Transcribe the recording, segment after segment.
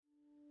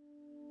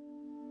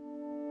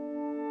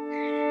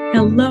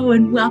Hello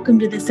and welcome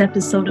to this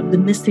episode of the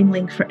Missing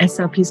Link for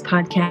SLPs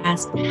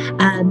podcast.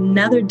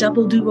 Another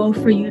double duo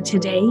for you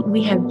today.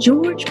 We have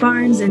George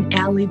Barnes and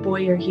Allie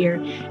Boyer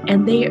here,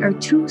 and they are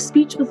two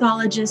speech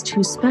pathologists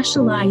who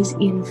specialize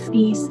in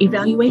FEES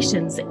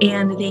evaluations,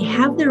 and they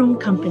have their own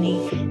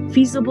company,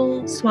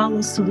 Feasible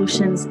Swallow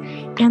Solutions,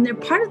 and they're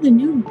part of the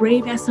new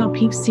Brave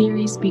SLP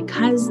series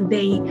because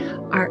they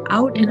are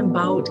out and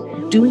about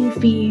doing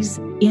FEES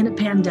in a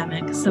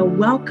pandemic. So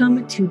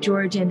welcome to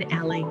George and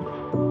Allie.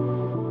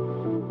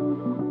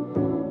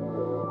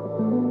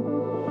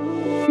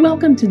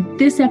 Welcome to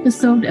this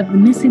episode of the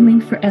Missing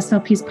Link for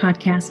SLPs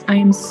podcast. I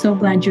am so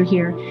glad you're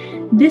here.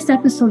 This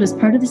episode is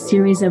part of the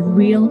series of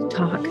Real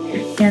Talk,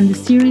 and the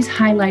series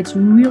highlights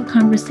real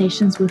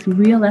conversations with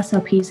real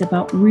SLPs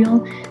about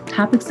real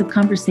topics of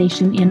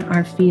conversation in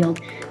our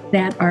field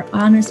that are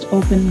honest,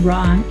 open,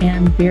 raw,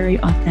 and very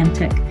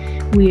authentic.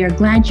 We are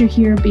glad you're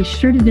here. Be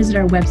sure to visit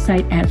our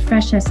website at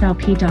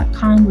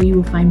freshslp.com, where you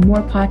will find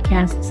more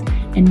podcasts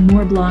and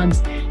more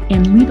blogs,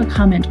 and leave a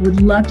comment.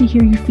 Would love to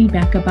hear your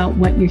feedback about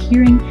what you're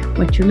hearing,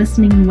 what you're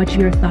listening, and what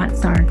your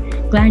thoughts are.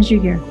 Glad you're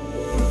here.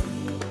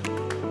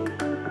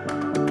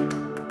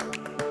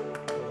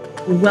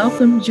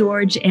 Welcome,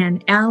 George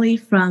and Allie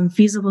from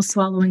Feasible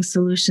Swallowing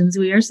Solutions.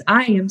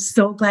 I am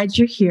so glad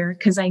you're here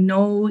because I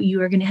know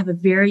you are going to have a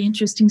very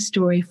interesting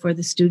story for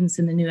the students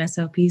and the new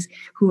SLPs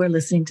who are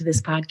listening to this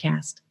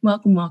podcast.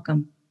 Welcome,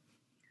 welcome.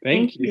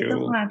 Thank you so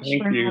much.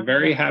 Thank you.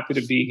 Very happy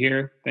to be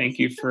here. Thank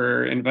you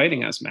for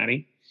inviting us,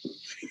 Maddie.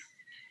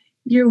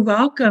 You're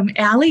welcome.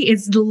 Allie,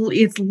 it's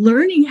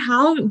learning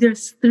how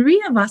there's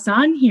three of us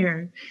on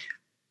here.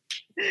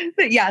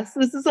 Yes,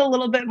 this is a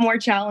little bit more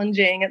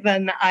challenging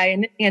than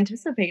I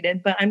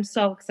anticipated, but I'm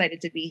so excited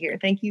to be here.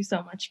 Thank you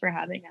so much for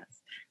having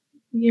us.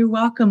 You're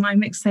welcome.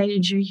 I'm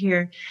excited you're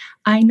here.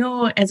 I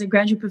know as a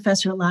graduate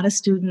professor, a lot of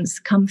students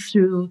come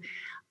through.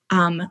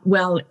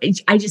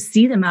 I just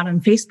see them out on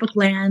Facebook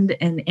land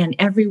and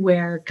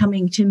everywhere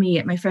coming to me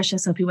at my Fresh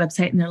SLP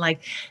website. And they're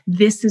like,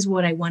 this is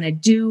what I want to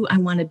do. I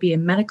want to be a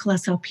medical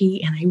SLP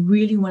and I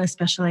really want to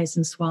specialize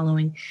in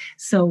swallowing.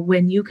 So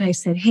when you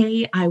guys said,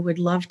 hey, I would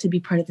love to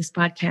be part of this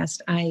podcast,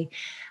 I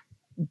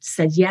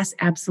said, yes,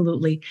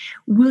 absolutely.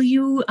 Will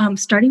you,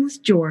 starting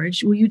with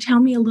George, will you tell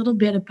me a little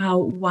bit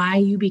about why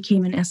you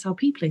became an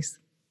SLP, please?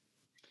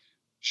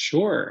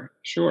 Sure.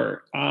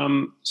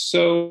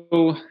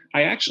 So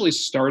I actually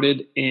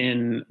started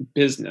in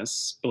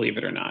business, believe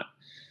it or not.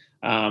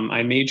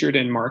 I majored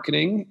in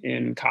marketing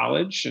in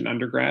college and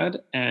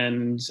undergrad,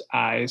 and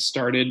I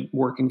started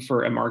working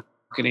for a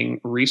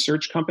marketing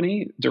research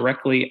company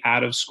directly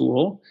out of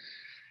school.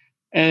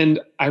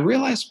 And I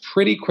realized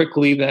pretty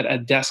quickly that a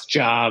desk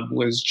job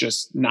was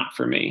just not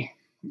for me.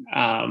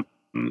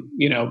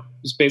 It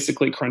was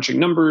basically crunching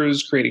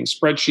numbers, creating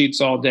spreadsheets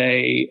all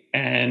day.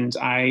 And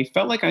I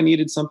felt like I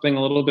needed something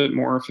a little bit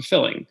more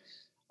fulfilling.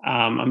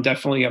 I'm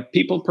definitely a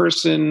people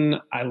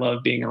person. I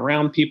love being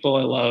around people.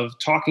 I love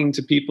talking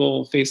to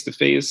people face to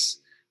face,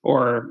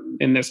 or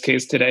in this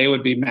case today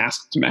would be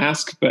mask to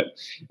mask, but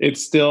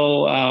it's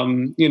still,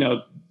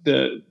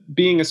 the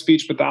being a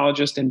speech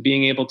pathologist and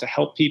being able to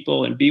help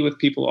people and be with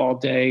people all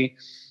day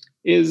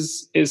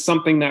is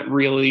something that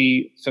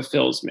really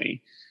fulfills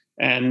me.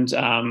 And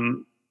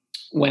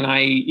when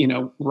I,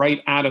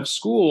 right out of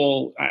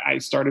school, I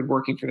started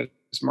working for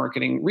this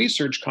marketing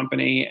research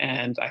company,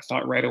 and I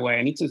thought right away,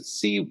 I need to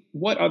see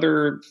what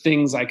other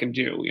things I can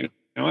do.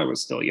 I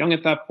was still young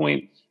at that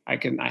point. I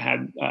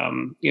had,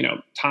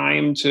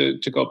 time to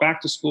go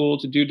back to school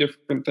to do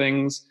different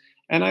things,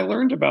 and I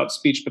learned about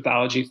speech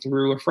pathology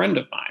through a friend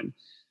of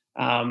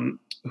mine,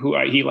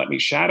 he let me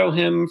shadow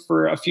him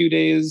for a few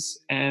days,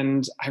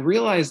 and I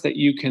realized that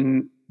you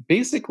can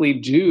basically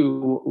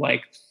do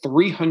like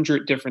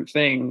 300 different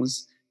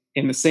things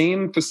in the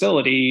same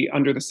facility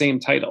under the same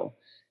title.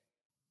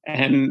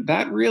 And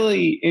that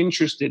really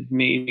interested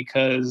me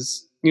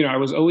because, I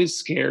was always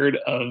scared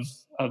of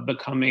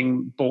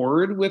becoming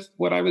bored with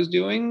what I was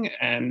doing.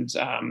 And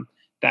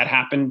that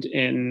happened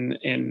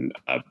in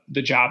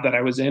the job that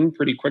I was in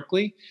pretty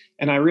quickly.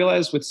 And I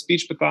realized with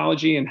speech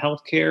pathology and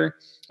healthcare,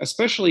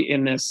 especially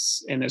in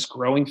this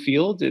growing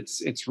field,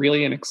 it's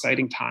really an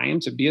exciting time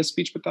to be a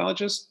speech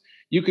pathologist.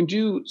 You can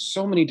do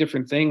so many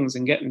different things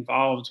and get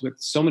involved with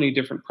so many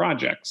different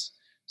projects.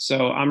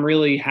 So I'm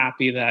really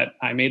happy that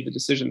I made the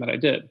decision that I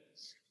did.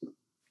 I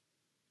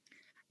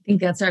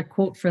think that's our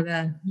quote for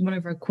one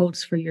of our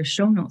quotes for your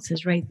show notes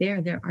is right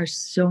there. There are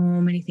so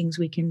many things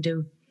we can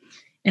do.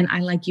 And I,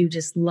 like you,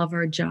 just love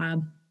our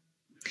job.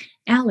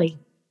 Allie,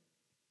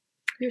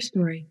 your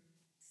story.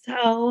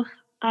 So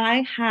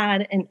I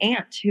had an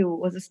aunt who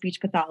was a speech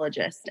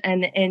pathologist,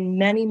 and in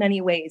many,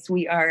 many ways,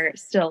 we are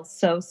still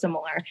so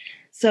similar.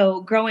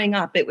 So growing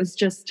up, it was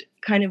just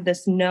kind of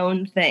this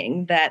known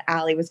thing that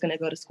Allie was going to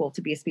go to school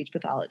to be a speech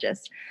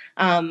pathologist.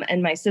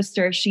 And my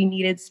sister, she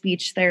needed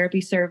speech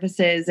therapy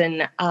services,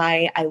 and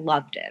I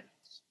loved it.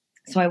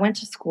 So I went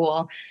to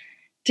school,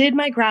 did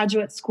my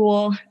graduate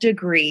school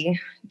degree,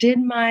 did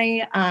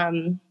my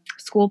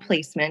school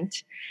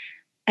placement.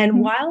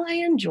 And while I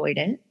enjoyed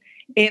it,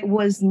 it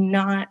was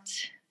not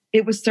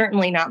it was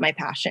certainly not my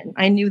passion.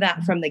 I knew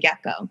that from the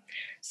get-go.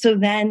 So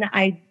then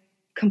I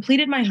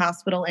completed my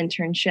hospital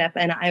internship,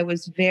 and I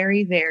was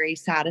very, very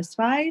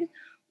satisfied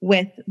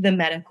with the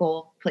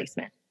medical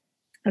placement.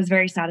 I was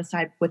very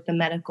satisfied with the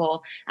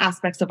medical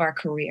aspects of our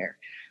career.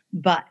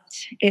 But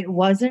it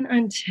wasn't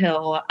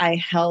until I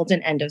held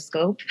an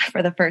endoscope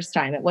for the first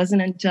time. It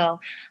wasn't until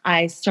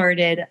I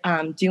started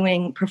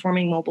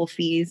performing mobile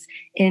fees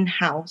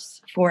in-house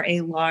for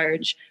a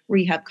large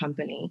rehab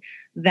company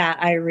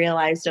that I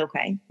realized,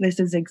 okay, this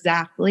is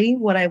exactly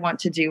what I want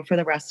to do for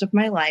the rest of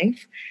my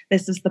life.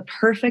 This is the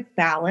perfect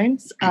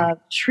balance of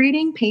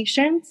treating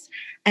patients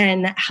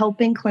and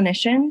helping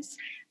clinicians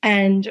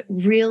and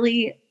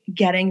really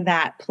getting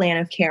that plan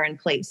of care in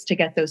place to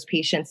get those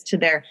patients to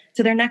their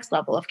next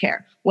level of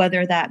care,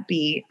 whether that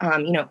be,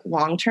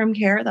 long-term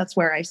care. That's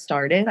where I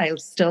started. I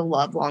still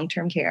love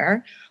long-term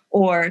care,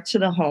 or to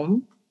the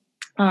home.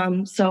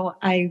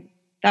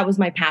 That was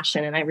my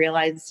passion. And I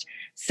realized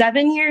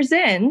 7 years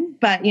in,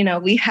 but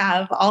we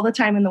have all the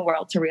time in the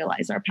world to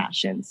realize our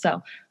passion.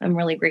 So I'm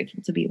really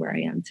grateful to be where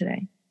I am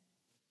today.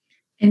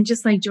 And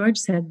just like George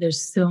said,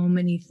 there's so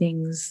many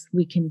things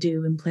we can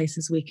do and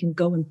places we can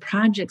go and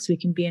projects we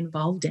can be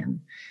involved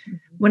in. Mm-hmm.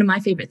 One of my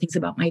favorite things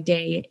about my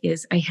day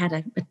is I had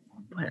a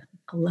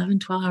 11,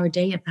 12-hour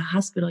day at the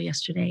hospital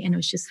yesterday, and it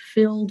was just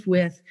filled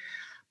with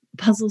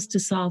puzzles to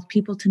solve,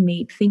 people to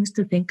meet, things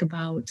to think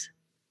about,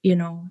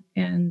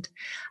 and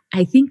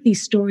I think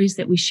these stories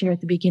that we share at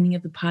the beginning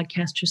of the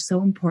podcast are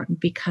so important,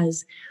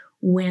 because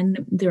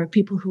when there are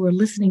people who are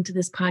listening to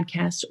this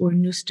podcast or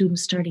new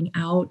students starting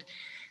out,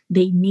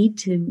 they need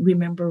to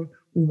remember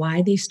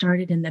why they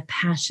started and the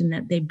passion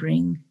that they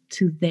bring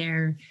to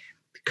their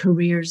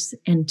careers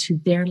and to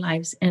their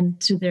lives and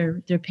to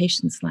their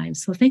patients'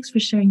 lives. So thanks for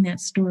sharing that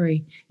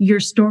story, your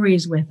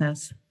stories with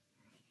us.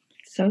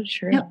 So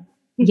true. Yep.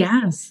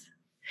 Yes.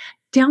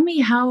 Tell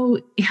me how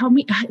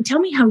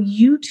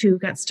you two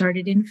got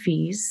started in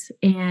fees,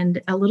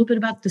 and a little bit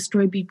about the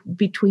story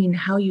between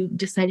how you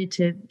decided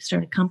to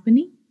start a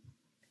company.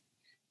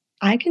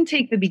 I can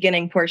take the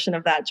beginning portion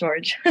of that,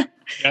 George.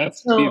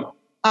 Yes. So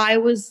I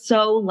was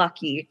so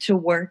lucky to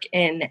work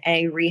in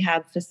a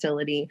rehab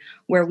facility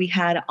where we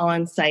had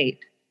on-site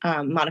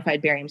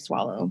modified barium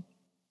swallow.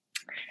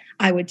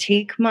 I would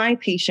take my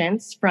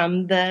patients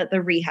from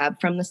the rehab,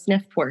 from the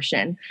sniff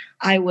portion.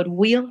 I would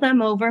wheel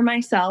them over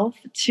myself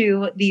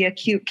to the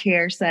acute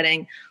care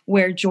setting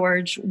where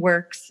George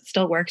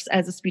still works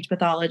as a speech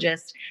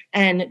pathologist,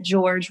 and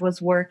George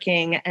was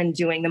working and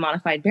doing the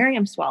modified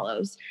barium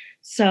swallows.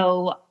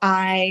 So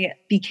I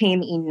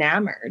became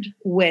enamored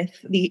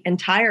with the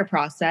entire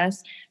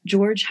process.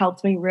 George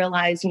helped me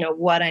realize,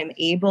 what I'm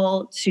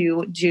able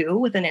to do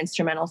with an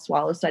instrumental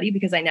swallow study,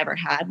 because I never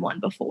had one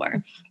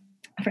before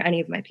for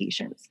any of my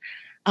patients.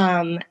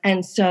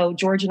 And so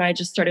George and I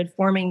just started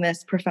forming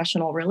this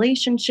professional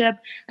relationship,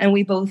 and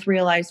we both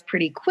realized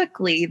pretty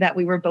quickly that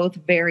we were both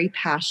very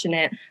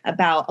passionate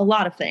about a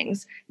lot of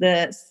things: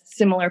 the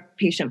similar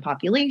patient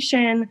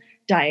population,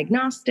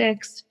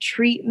 diagnostics,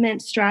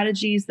 treatment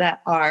strategies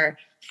that are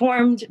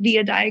formed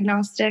via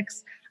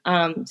diagnostics.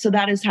 So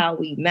that is how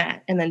we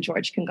met. And then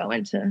George can go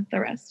into the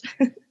rest.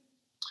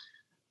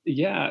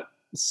 Yeah.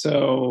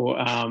 So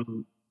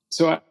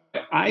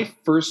I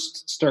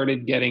first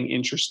started getting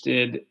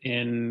interested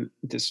in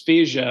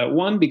dysphagia,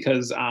 one,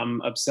 because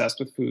I'm obsessed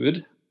with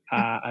food.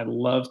 I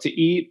love to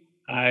eat.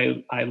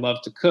 I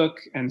love to cook.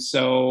 And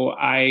so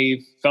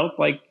I felt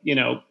like,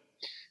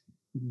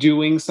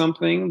 doing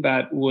something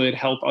that would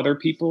help other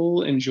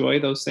people enjoy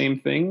those same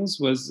things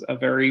was a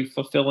very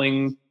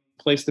fulfilling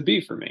place to be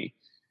for me.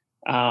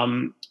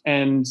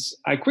 And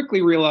I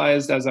quickly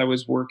realized, as I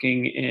was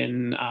working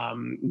in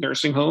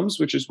nursing homes,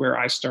 which is where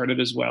I started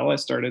as well, I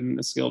started in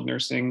the skilled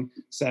nursing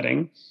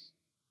setting,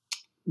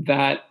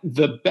 that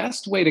the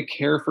best way to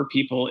care for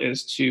people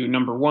is to,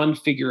 number one,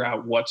 figure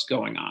out what's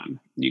going on.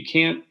 You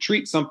can't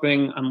treat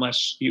something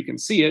unless you can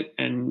see it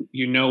and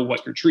you know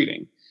what you're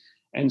treating.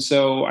 And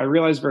so I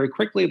realized very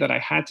quickly that I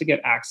had to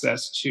get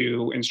access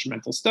to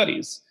instrumental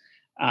studies.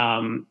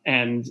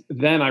 And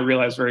then I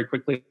realized very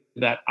quickly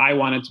that I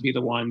wanted to be the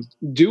one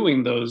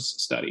doing those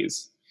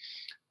studies.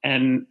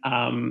 And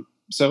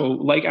so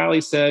like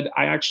Ali said,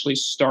 I actually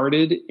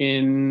started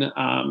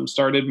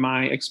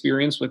my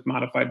experience with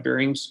modified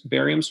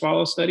barium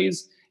swallow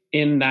studies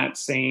in that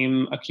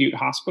same acute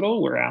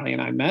hospital where Ali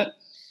and I met.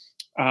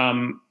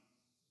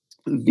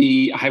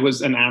 I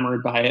was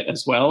enamored by it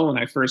as well. When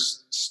I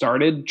first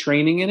started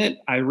training in it,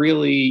 I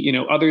really,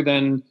 other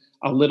than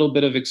a little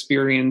bit of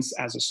experience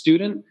as a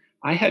student,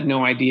 I had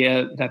no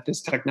idea that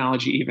this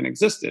technology even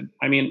existed.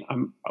 I mean,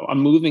 a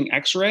moving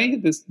X-ray,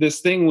 this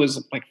thing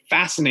was like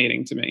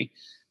fascinating to me.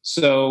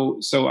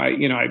 So I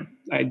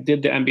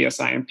did the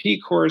MBS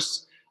IMP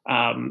course.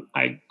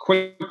 I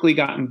quickly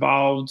got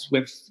involved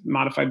with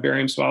modified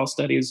barium swallow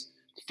studies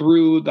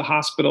through the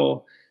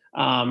hospital.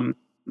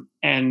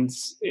 And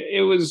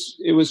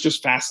it was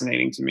just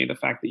fascinating to me, the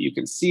fact that you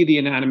can see the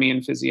anatomy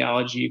and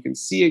physiology, you can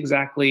see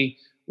exactly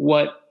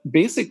what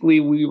basically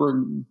we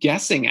were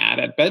guessing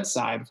at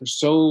bedside for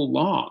so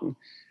long.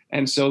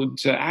 And so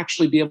to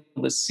actually be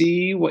able to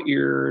see what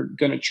you're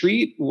going to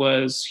treat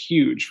was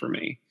huge for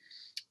me.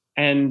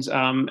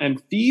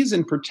 And fees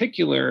in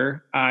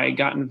particular, I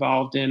got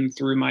involved in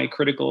through my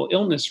critical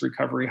illness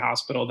recovery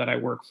hospital that I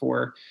work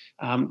for,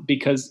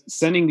 because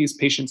sending these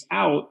patients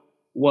out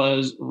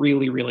was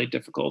really, really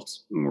difficult.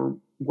 We're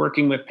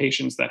working with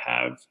patients that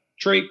have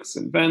trachs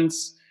and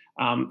vents,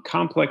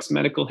 complex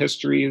medical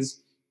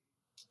histories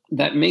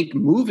that make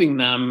moving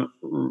them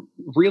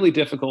really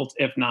difficult,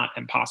 if not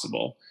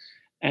impossible.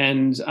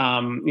 And,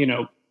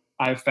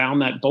 I've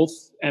found that both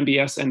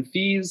MBS and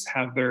fees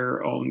have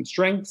their own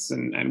strengths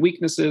and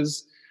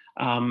weaknesses.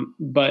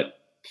 But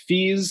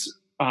fees,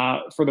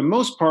 for the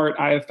most part,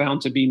 I have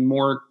found to be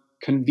more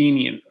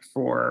convenient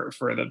for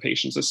the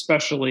patients,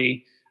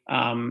 especially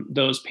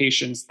those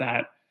patients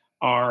that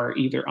are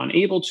either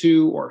unable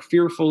to or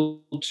fearful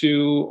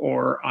to,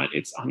 or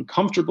it's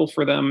uncomfortable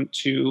for them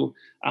to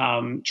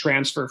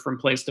transfer from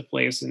place to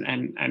place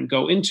and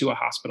go into a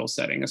hospital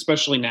setting,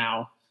 especially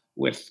now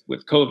with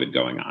COVID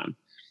going on.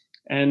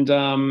 And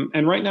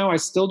right now I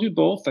still do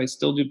both. I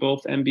still do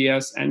both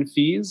MBS and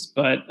fees,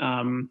 but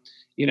I'm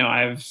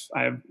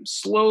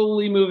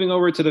slowly moving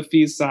over to the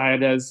fees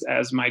side as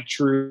my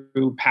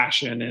true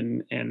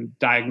passion in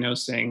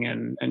diagnosing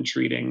and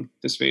treating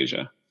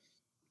dysphagia.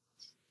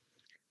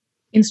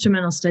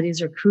 Instrumental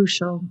studies are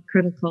crucial,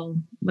 critical,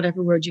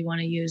 whatever word you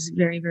want to use,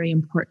 very, very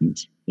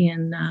important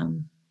in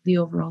the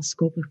overall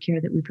scope of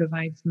care that we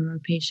provide for our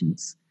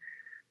patients.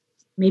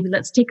 Maybe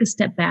let's take a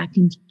step back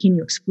and can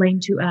you explain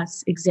to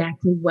us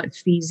exactly what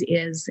fees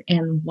is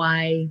and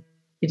why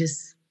it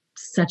is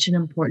such an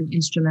important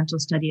instrumental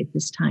study at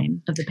this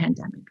time of the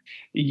pandemic?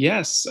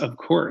 Yes, of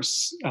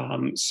course.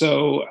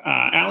 So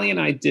Allie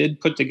and I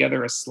did put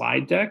together a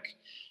slide deck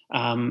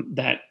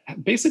that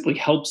basically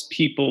helps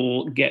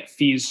people get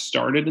fees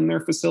started in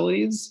their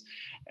facilities.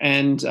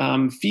 And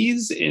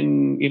fees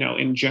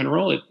in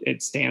general,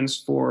 it stands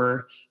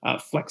for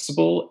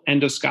flexible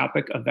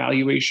endoscopic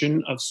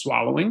evaluation of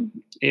swallowing.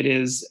 It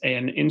is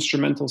an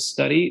instrumental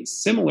study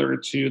similar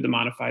to the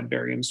modified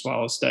barium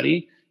swallow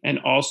study, and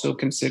also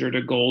considered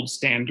a gold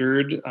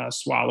standard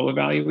swallow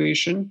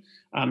evaluation,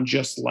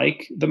 just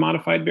like the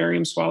modified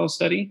barium swallow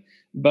study.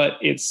 But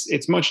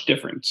it's much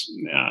different.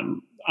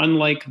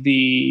 Unlike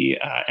the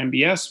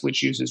MBS,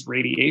 which uses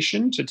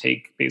radiation to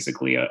take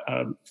basically a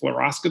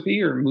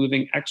fluoroscopy or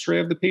moving X-ray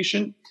of the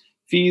patient,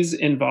 fees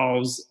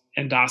involves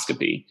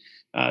endoscopy,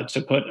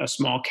 to put a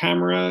small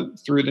camera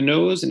through the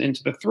nose and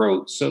into the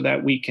throat so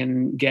that we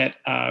can get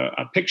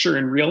a picture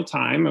in real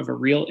time of a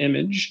real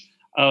image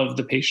of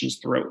the patient's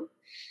throat.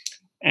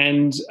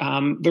 And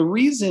the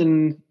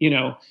reason,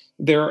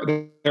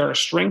 there are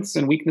strengths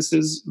and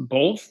weaknesses to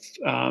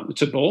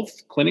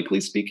both,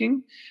 clinically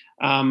speaking.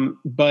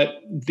 But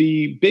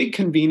the big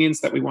convenience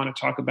that we want to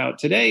talk about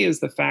today is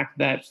the fact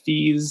that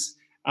fees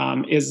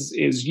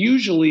is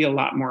usually a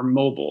lot more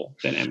mobile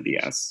than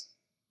MBS.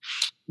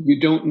 You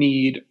don't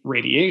need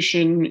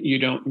radiation. You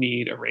don't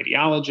need a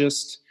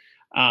radiologist.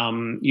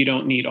 You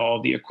don't need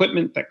all the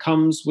equipment that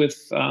comes with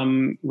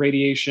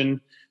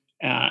radiation.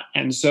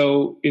 And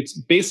so it's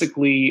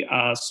basically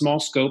a small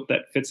scope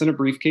that fits in a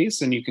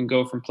briefcase and you can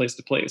go from place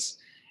to place.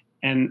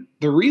 And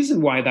the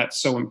reason why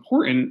that's so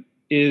important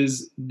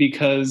is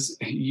because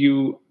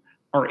you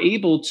are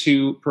able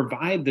to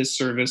provide this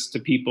service to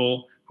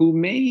people who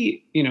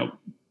may,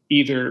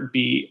 either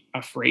be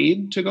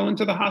afraid to go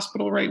into the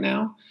hospital right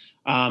now,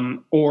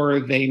 or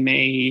it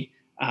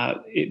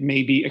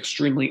may be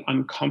extremely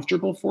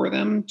uncomfortable for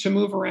them to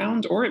move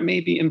around, or it may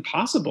be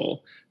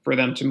impossible for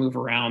them to move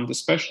around,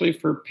 especially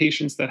for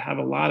patients that have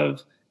a lot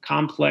of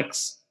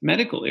complex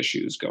medical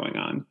issues going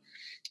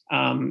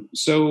on.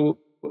 So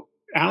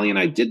Allie and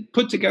I did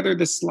put together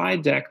this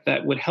slide deck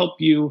that would help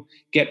you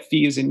get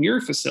fees in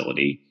your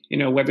facility,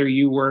 whether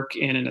you work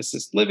in an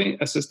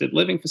assisted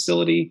living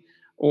facility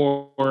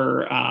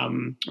or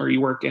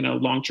you work in a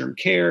long-term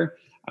care,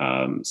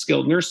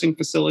 skilled nursing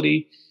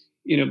facility.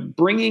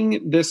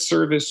 Bringing this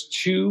service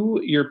to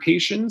your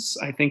patients,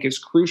 I think, is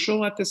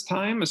crucial at this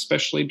time,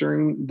 especially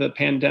during the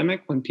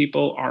pandemic when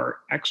people are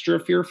extra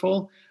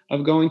fearful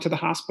of going to the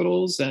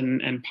hospitals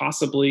and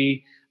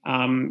possibly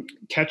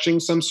catching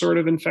some sort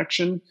of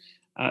infection.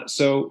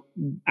 So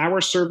our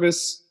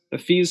service, the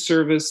fees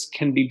service,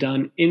 can be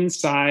done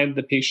inside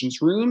the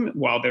patient's room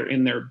while they're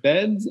in their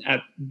beds,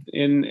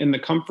 in the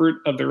comfort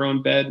of their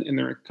own bed, in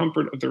the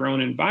comfort of their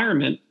own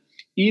environment,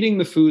 eating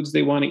the foods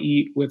they want to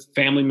eat with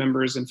family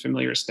members and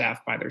familiar staff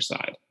by their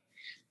side.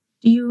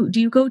 Do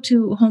you go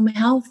to home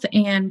health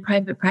and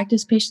private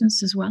practice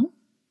patients as well?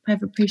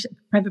 Private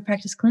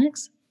practice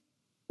clinics?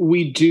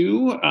 We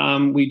do.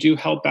 We do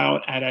help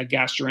out at a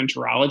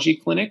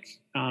gastroenterology clinic.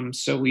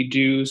 So we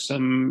do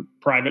some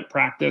private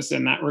practice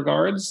in that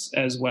regards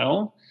as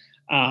well.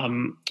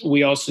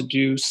 We also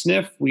do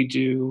SNF. We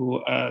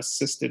do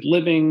assisted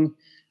living.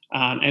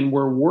 And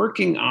we're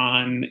working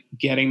on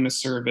getting the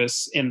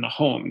service in the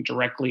home,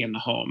 directly in the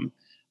home.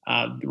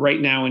 Right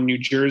now in New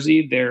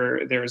Jersey,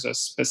 there's a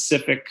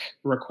specific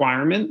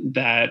requirement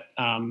that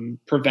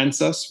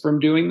prevents us from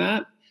doing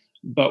that.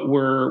 but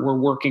we're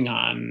working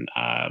on,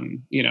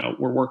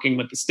 we're working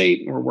with the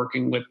state, and we're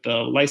working with the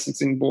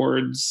licensing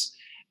boards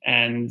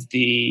and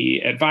the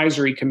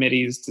advisory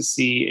committees to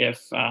see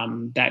if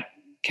that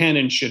can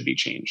and should be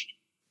changed.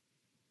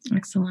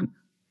 Excellent.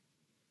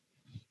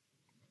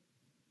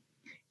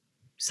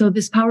 So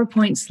this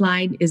PowerPoint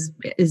slide is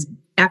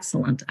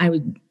excellent. I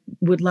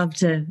would love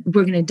to,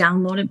 we're going to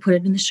download it, put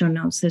it in the show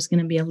notes. There's going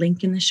to be a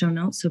link in the show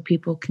notes so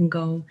people can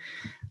go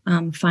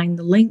find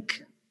the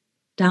link,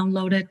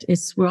 download it.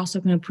 We're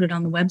also going to put it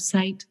on the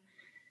website.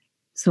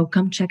 So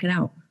come check it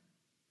out.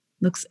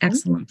 Looks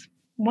excellent.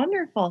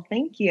 Wonderful.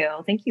 Thank you.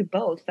 Thank you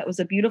both. That was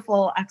a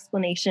beautiful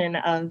explanation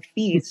of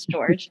fees,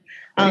 George.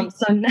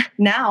 So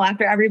now,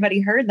 after everybody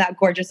heard that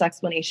gorgeous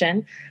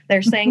explanation,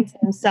 they're saying to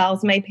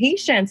themselves, my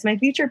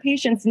future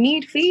patients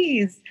need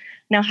fees.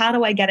 Now, how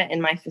do I get it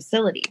in my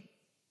facility?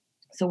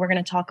 So we're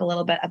going to talk a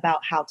little bit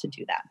about how to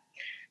do that.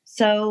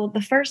 So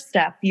the first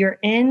step, you're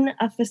in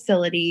a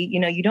facility,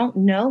 you don't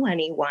know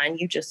anyone,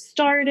 you just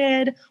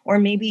started, or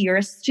maybe you're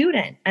a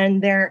student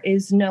and there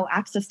is no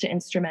access to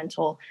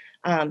instrumental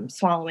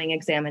swallowing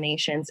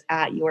examinations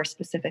at your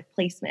specific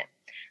placement.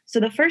 So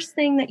the first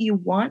thing that you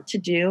want to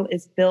do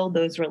is build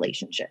those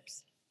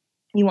relationships.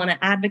 You want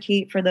to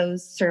advocate for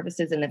those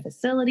services in the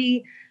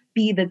facility,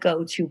 be the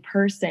go-to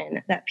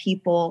person that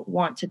people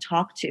want to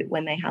talk to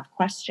when they have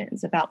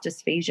questions about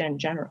dysphagia in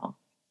general.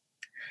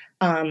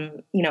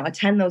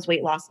 Attend those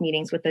weight loss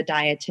meetings with the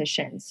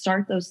dietitian,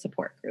 start those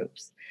support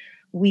groups.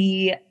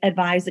 We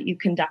advise that you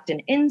conduct an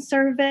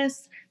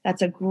in-service.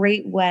 That's a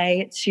great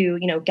way to,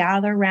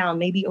 gather around,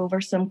 maybe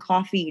over some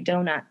coffee,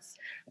 donuts,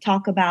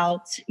 talk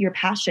about your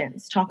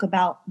passions, talk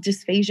about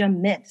dysphagia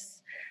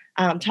myths,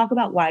 talk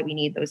about why we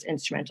need those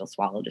instrumental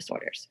swallow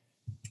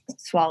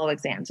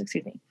exams.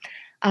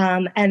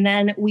 And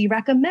then we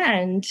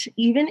recommend,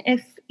 even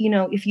if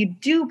you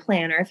do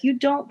plan or if you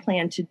don't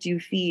plan to do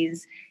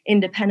fees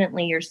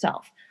independently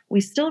yourself,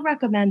 we still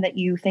recommend that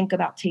you think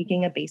about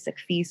taking a basic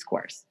fees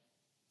course.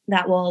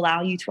 That will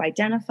allow you to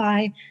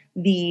identify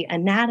the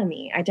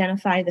anatomy,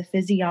 identify the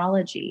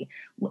physiology,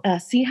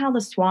 see how the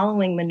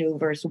swallowing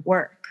maneuvers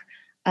work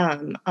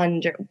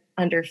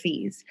under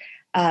fees.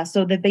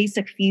 So the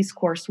basic fees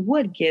course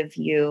would give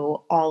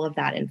you all of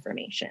that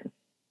information.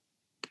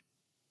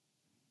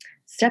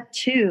 Step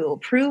 2,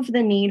 prove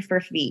the need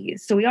for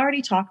fees. So we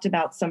already talked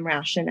about some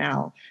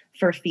rationale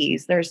for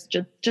fees. There's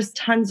just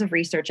tons of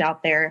research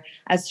out there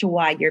as to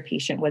why your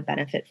patient would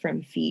benefit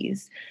from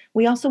fees.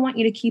 We also want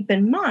you to keep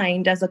in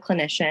mind as a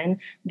clinician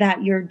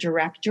that your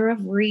director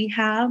of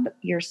rehab,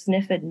 your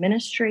SNF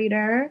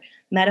administrator,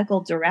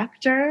 medical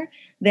director,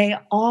 they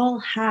all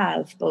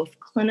have both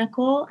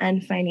clinical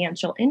and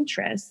financial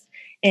interests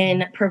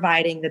in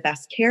providing the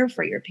best care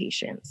for your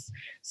patients.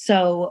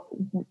 So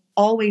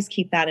always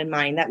keep that in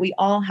mind, that we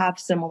all have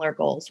similar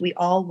goals. We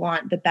all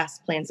want the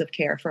best plans of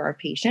care for our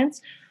patients.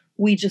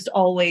 We just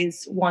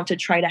always want to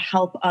try to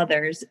help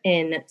others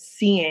in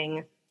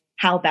seeing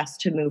how best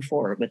to move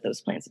forward with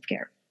those plans of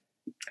care.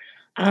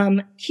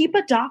 Keep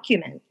a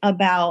document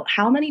about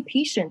how many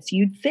patients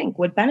you'd think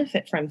would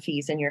benefit from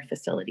fees in your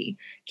facility.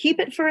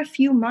 Keep it for a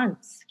few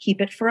months, keep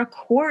it for a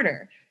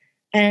quarter,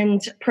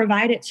 and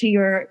provide it to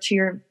your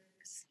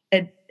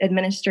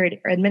administrator,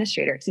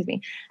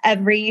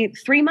 every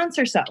 3 months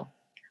or so.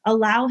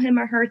 Allow him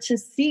or her to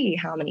see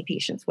how many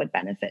patients would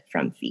benefit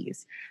from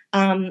fees.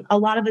 A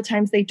lot of the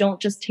times they don't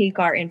just take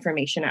our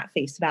information at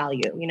face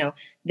value.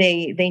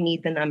 They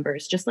need the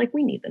numbers just like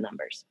we need the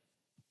numbers.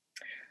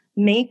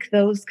 Make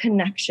those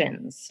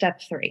connections.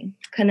 Step 3,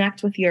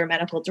 connect with your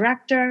medical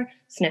director,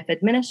 SNF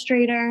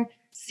administrator,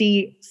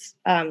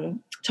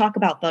 talk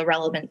about the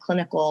relevant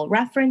clinical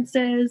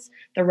references,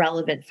 the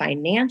relevant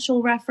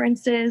financial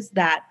references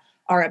that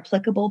are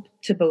applicable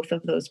to both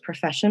of those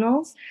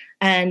professionals.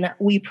 And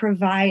we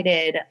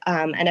provided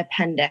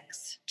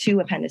two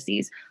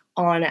appendices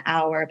on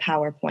our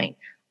PowerPoint,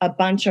 a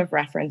bunch of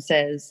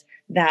references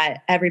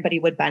that everybody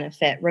would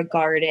benefit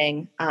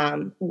regarding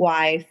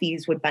why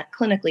fees would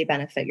clinically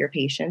benefit your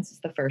patients, is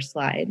the first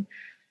slide.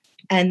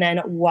 And then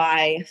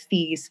why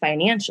fees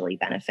financially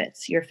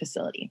benefits your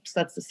facility. So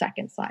that's the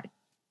second slide.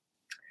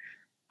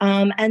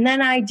 And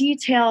then I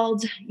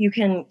detailed, you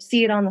can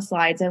see it on the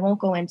slides, I won't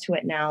go into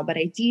it now, but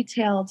I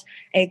detailed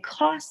a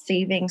cost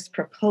savings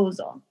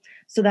proposal.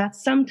 So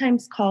that's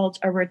sometimes called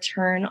a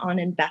return on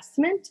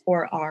investment,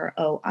 or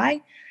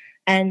ROI.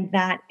 And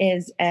that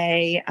is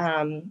a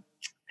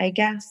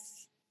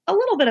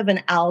little bit of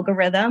an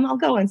algorithm, I'll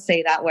go and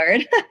say that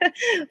word,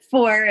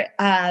 for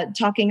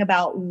talking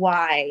about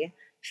why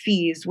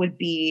fees would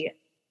be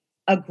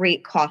a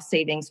great cost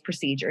savings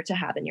procedure to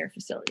have in your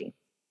facility.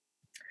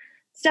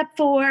 Step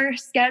 4,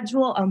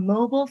 schedule a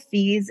mobile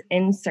fees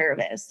in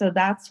service. So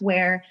that's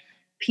where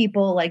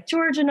people like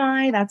George and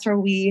I, that's where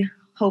we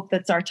hope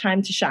that's our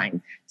time to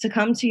shine, to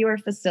come to your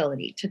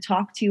facility, to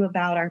talk to you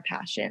about our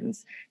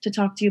passions, to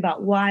talk to you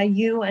about why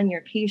you and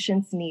your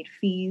patients need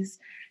fees,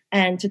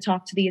 and to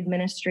talk to the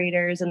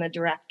administrators and the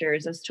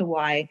directors as to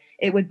why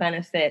it would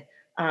benefit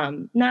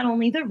not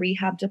only the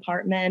rehab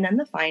department and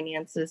the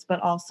finances, but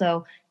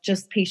also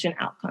just patient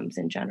outcomes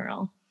in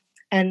general.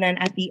 And then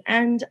at the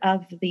end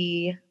of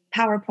the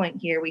PowerPoint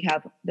here, we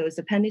have those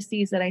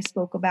appendices that I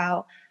spoke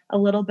about, a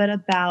little bit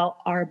about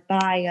our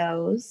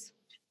bios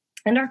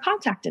and our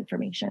contact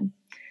information.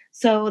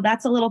 So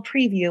that's a little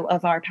preview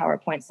of our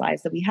PowerPoint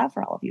slides that we have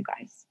for all of you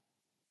guys.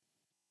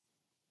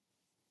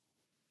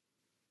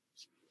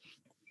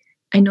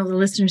 I know the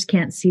listeners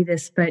can't see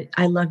this, but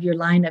I love your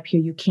line up here.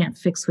 You can't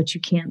fix what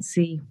you can't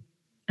see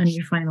on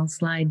your final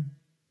slide.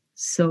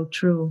 So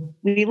true.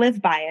 We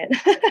live by it.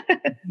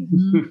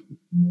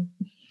 Mm-hmm.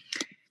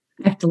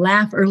 I have to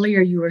laugh.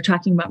 Earlier, you were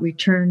talking about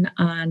return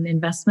on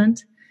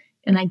investment.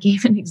 And I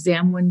gave an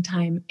exam one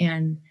time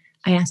and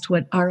I asked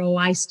what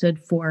ROI stood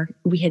for.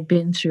 We had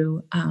been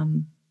through,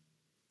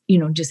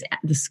 just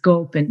the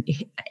scope and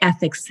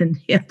ethics and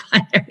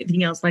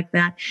everything else like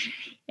that.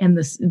 And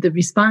the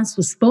response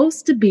was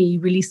supposed to be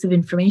release of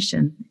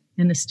information.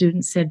 And the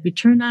student said,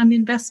 return on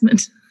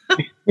investment.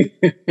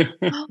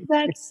 Oh,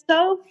 that's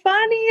so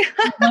funny.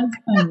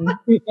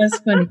 It was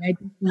funny. I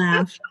just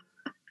laughed.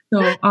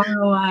 So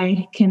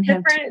ROI can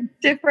have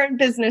different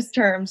business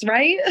terms,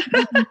 right?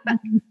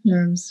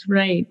 terms,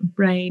 right.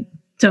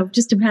 So it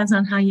just depends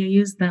on how you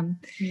use them.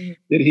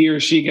 Did he or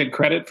she get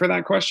credit for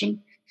that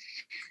question?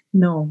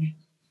 No.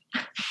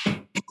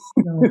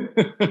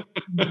 It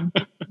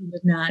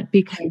did not,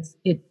 because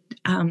it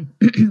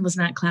was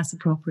not class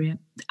appropriate.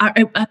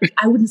 I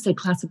wouldn't say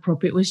class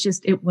appropriate.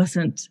 It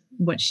wasn't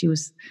what she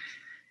was.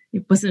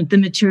 It wasn't the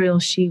material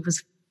she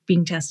was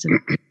being tested.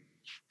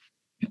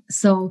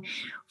 So,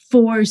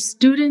 for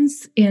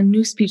students and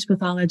new speech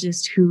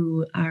pathologists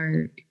who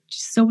are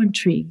so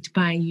intrigued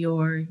by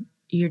your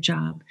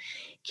job,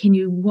 can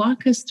you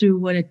walk us through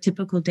what a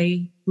typical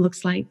day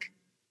looks like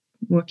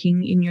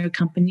working in your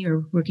company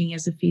or working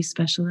as a fee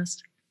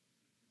specialist?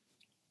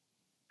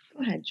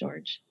 Go ahead,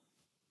 George.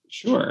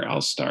 Sure, I'll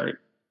start.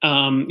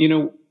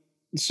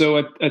 So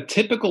a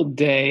typical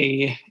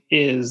day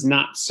is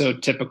not so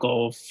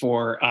typical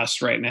for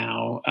us right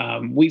now.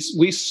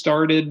 We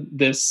started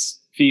this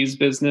fees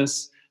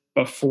business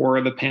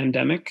before the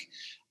pandemic,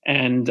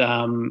 and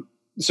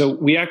so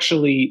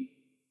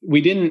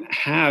we didn't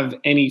have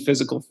any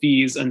physical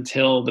fees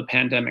until the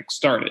pandemic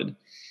started.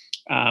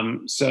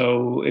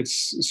 So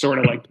it's sort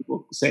of like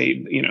people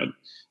say,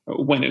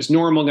 when is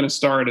normal going to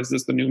start? Is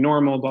this the new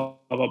normal? Blah,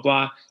 blah, blah,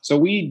 blah. So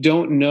we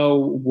don't know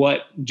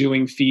what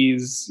doing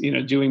fees,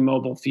 doing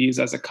mobile fees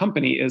as a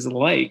company is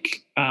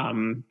like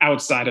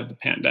outside of the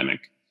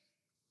pandemic.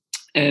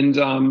 And,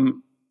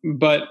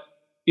 but,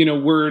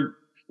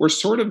 we're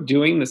sort of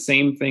doing the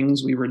same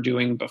things we were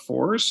doing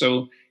before.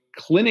 So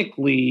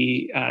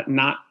clinically,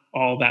 not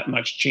all that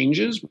much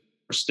changes.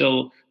 We're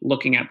still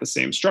looking at the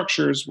same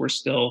structures. We're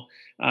still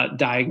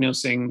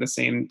diagnosing the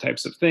same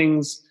types of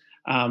things.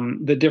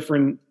 The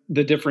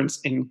difference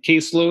in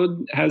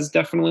caseload has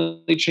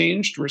definitely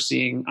changed. We're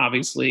seeing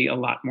obviously a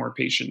lot more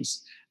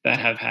patients that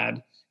have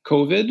had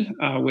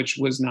COVID, which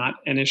was not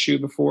an issue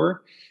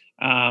before.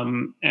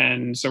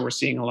 And so we're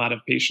seeing a lot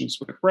of patients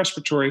with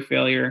respiratory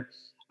failure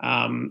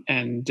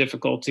and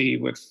difficulty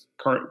with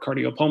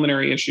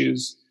cardiopulmonary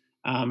issues.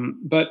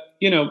 But,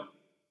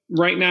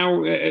 right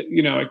now,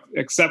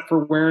 except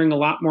for wearing a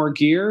lot more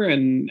gear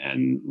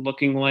and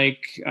looking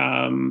like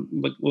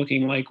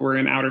we're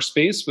in outer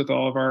space with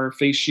all of our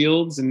face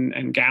shields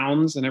and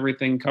gowns and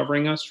everything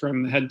covering us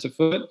from head to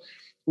foot,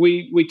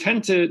 we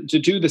tend to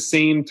do the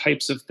same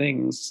types of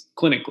things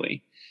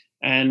clinically.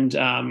 And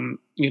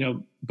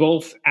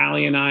both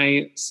Allie and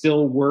I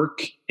still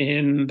work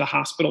in the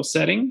hospital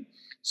setting,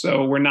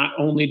 so we're not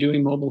only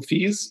doing mobile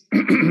fees,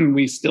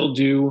 we still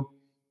do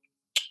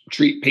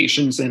treat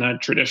patients in a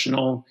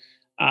traditional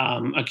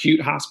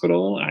acute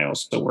hospital. I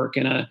also work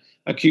in a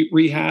acute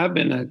rehab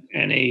and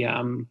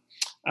a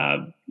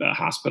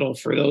hospital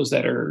for those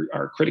that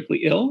are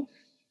critically ill.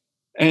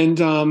 And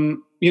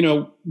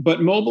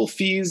but mobile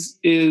fees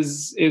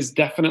is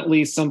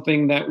definitely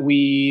something that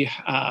we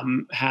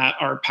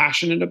are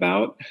passionate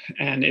about,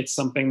 and it's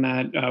something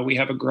that we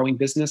have a growing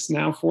business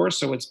now for.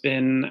 So it's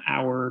been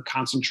our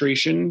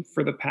concentration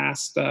for the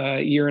past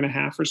year and a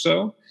half or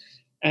so.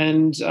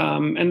 And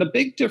the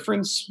big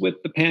difference with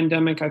the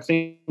pandemic, I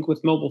think,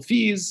 with mobile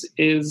fees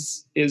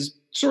is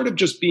sort of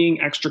just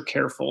being extra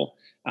careful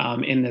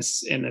in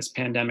this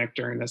pandemic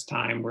during this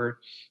time. We're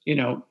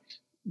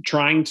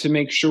trying to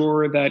make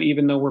sure that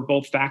even though we're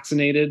both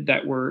vaccinated,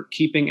 that we're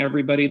keeping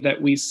everybody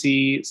that we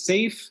see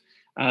safe,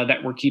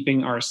 that we're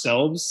keeping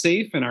ourselves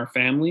safe and our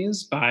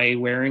families by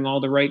wearing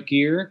all the right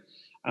gear.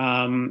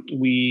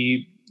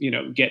 We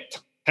get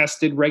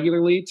tested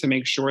regularly to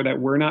make sure that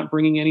we're not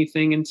bringing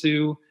anything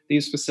into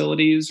these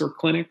facilities or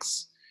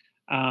clinics.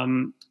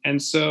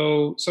 And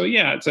so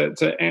yeah,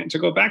 to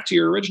go back to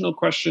your original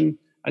question,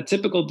 a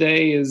typical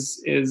day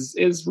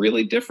is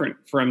really different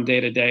from day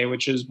to day,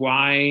 which is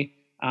why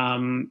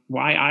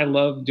I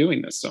love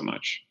doing this so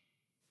much.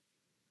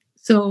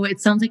 So it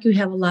sounds like you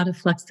have a lot of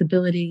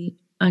flexibility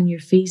on your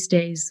feast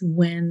days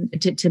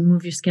to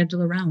move your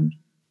schedule around.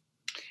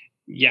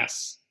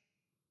 Yes,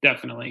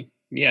 definitely.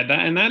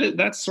 Yeah,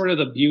 that's sort of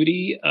the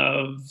beauty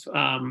of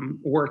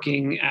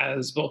working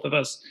as both of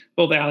us,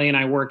 both Allie and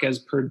I work as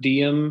per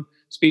diem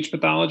speech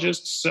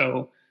pathologists.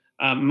 So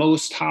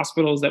most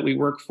hospitals that we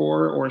work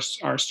for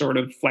are sort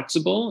of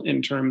flexible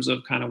in terms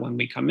of kind of when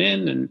we come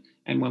in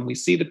and when we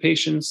see the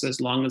patients, as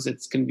long as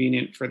it's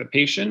convenient for the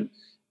patient.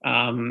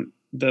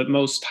 The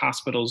most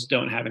hospitals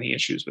don't have any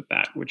issues with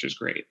that, which is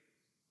great.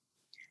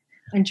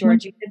 And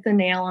George, you hit the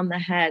nail on the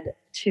head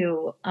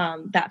to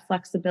that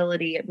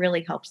flexibility. It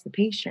really helps the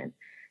patient.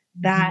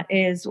 That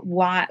is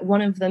why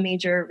one of the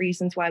major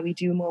reasons why we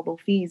do mobile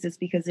fees is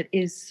because it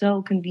is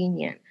so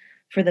convenient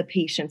for the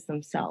patients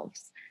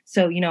themselves.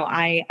 So,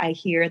 I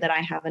hear that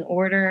I have an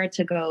order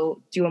to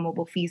go do a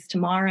mobile fees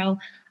tomorrow.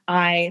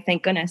 I,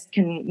 thank goodness,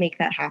 can make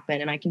that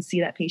happen, and I can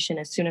see that patient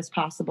as soon as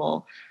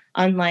possible.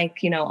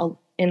 Unlike, in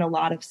a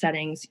lot of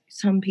settings,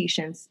 some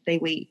patients, they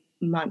wait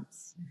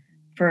months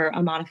for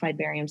a modified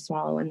barium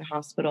swallow in the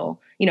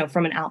hospital,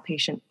 from an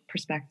outpatient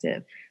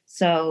perspective.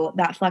 So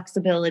that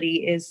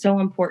flexibility is so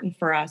important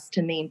for us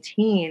to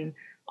maintain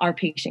our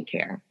patient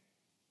care.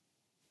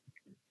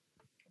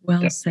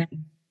 Well said.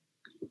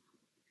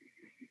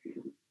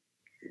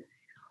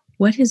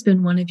 What has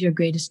been one of your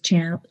greatest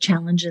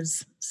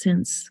challenges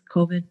since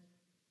COVID?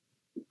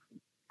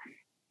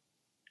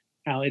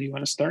 Allie, do you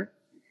want to start?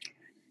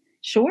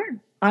 Sure.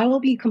 I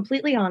will be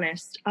completely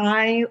honest.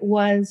 I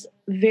was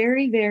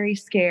very, very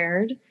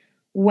scared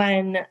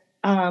when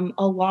a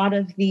lot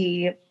of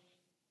the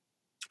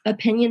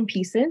opinion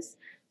pieces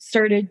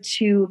started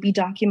to be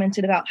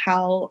documented about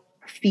how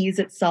fees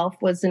itself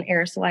was an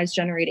aerosolized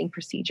generating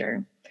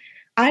procedure.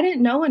 I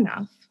didn't know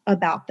enough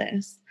about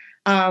this.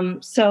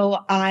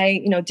 So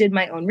I, did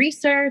my own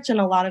research, and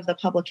a lot of the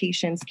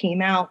publications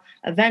came out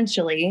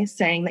eventually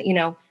saying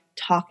that,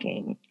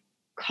 talking,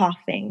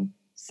 coughing,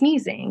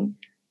 sneezing,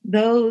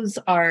 those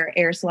are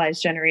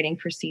aerosolized generating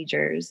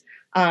procedures,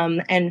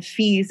 and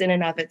fees in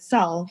and of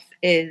itself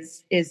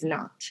is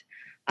not.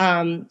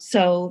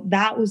 So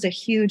that was a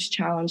huge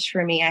challenge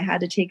for me. I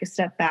had to take a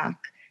step back,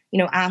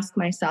 ask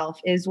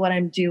myself, is what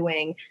I'm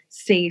doing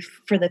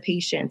safe for the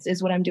patients?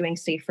 Is what I'm doing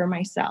safe for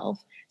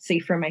myself,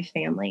 safe for my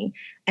family?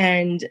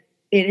 And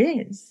it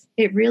is.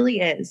 It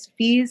really is.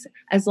 Fees,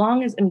 as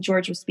long as, and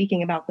George was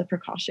speaking about the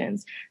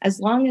precautions, as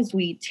long as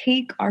we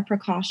take our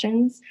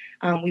precautions,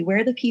 we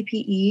wear the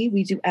PPE,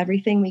 we do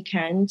everything we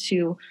can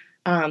to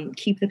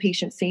keep the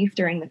patient safe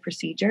during the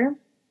procedure.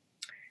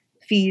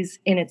 Fees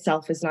in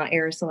itself is not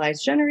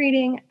aerosolized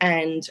generating,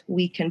 and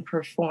we can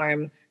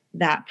perform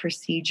that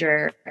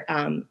procedure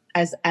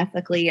as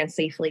ethically and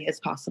safely as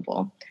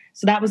possible.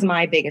 So that was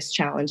my biggest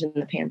challenge in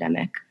the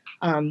pandemic.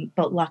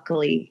 But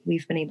luckily,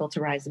 we've been able to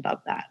rise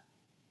above that.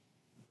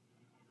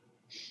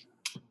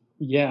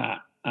 Yeah,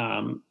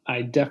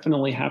 I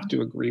definitely have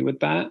to agree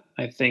with that.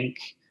 I think,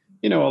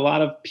 a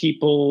lot of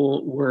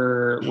people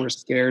were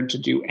scared to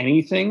do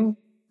anything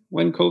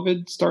when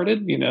COVID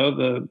started.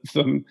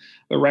 The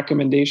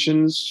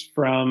recommendations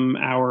from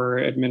our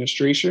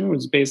administration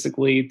was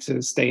basically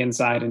to stay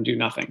inside and do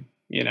nothing,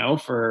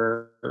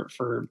 for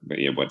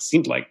what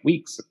seemed like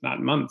weeks, if not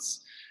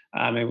months.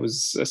 It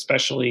was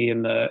especially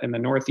in the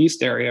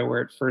Northeast area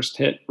where it first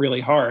hit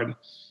really hard.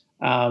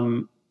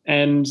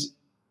 And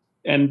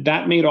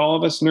that made all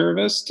of us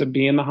nervous to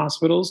be in the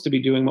hospitals, to be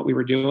doing what we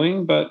were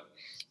doing. But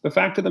the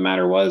fact of the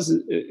matter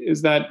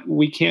is that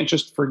we can't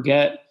just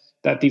forget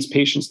that these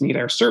patients need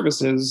our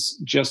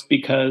services just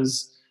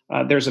because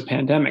there's a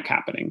pandemic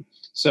happening.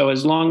 So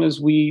as long as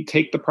we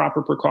take the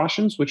proper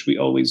precautions, which we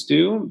always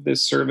do,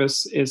 this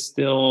service is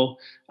still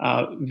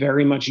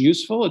very much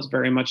useful. It's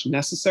very much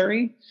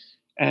necessary.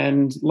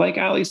 And like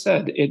Ali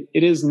said, it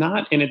is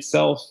not in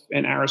itself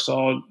an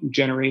aerosol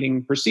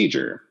generating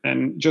procedure.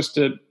 And just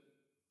to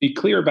be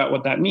clear about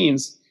what that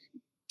means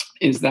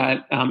is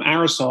that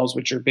aerosols,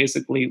 which are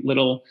basically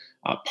little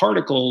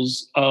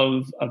particles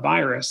of a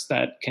virus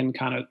that can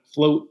kind of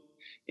float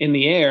in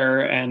the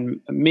air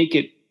and make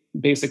it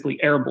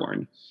basically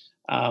airborne,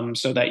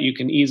 so that you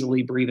can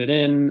easily breathe it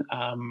in.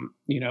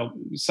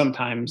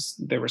 Sometimes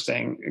they were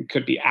saying it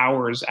could be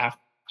hours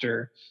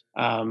after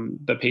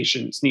the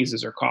patient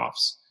sneezes or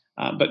coughs.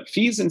 But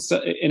fees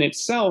in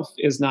itself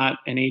is not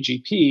an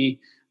AGP,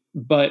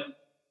 but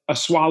a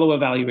swallow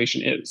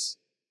evaluation is.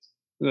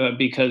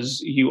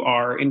 Because you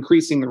are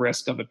increasing the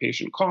risk of a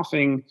patient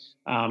coughing,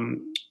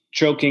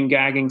 choking,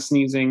 gagging,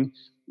 sneezing.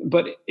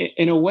 But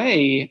in a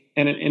way,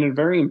 and in a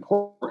very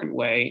important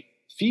way,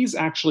 fees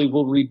actually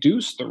will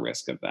reduce the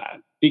risk of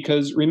that.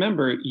 Because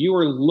remember, you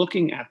are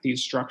looking at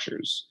these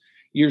structures.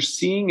 You're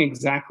seeing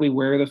exactly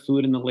where the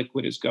food and the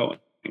liquid is going.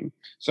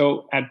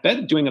 So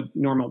doing a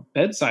normal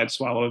bedside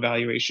swallow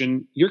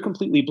evaluation, you're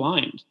completely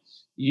blind.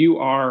 You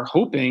are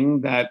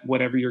hoping that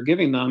whatever you're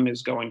giving them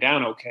is going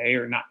down okay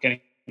or not getting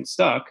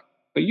stuck,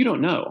 but you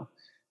don't know.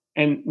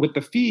 And with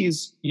the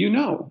fees,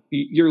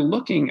 you're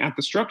looking at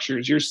the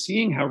structures, you're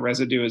seeing how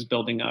residue is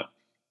building up.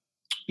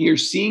 You're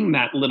seeing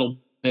that little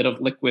bit of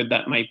liquid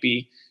that might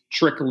be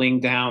trickling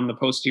down the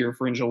posterior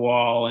pharyngeal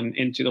wall and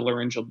into the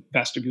laryngeal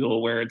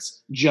vestibule where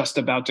it's just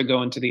about to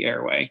go into the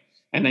airway.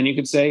 And then you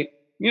could say,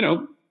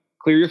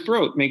 clear your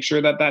throat, make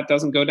sure that that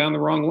doesn't go down the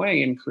wrong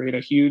way and create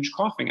a huge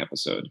coughing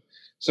episode.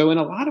 So in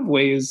a lot of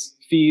ways,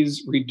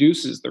 fees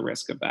reduces the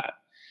risk of that.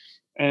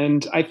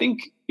 And I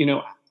think,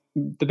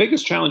 the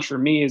biggest challenge for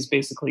me is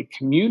basically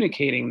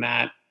communicating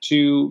that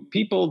to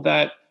people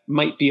that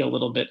might be a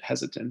little bit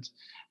hesitant.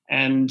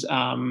 And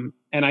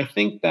I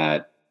think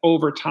that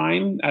over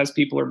time, as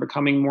people are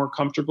becoming more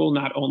comfortable,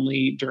 not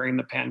only during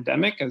the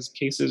pandemic as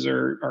cases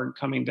are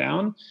coming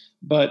down,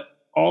 but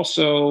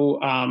also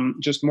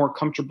just more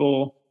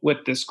comfortable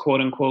with this quote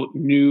unquote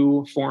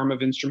new form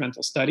of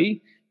instrumental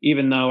study,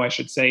 even though I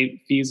should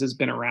say fees has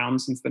been around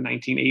since the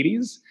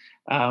 1980s.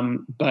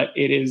 But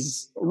it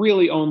has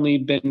really only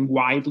been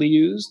widely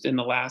used in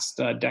the last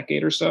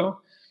decade or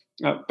so.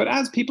 But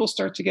as people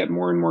start to get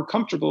more and more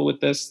comfortable with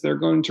this, they're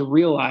going to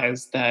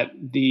realize that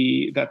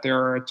there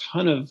are a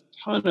ton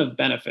of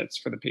benefits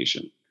for the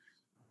patient.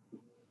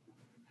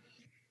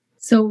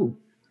 So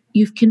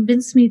you've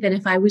convinced me that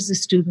if I was a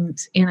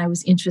student and I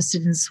was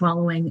interested in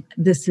swallowing,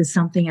 this is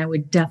something I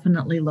would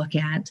definitely look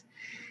at.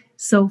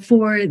 So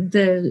for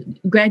the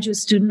graduate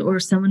student or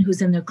someone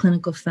who's in their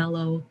clinical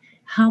fellow,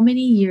 how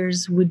many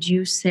years would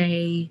you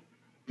say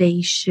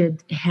they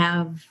should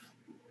have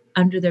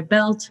under their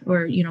belt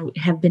or,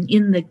 have been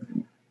in the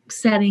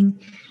setting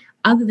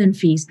other than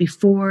fees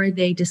before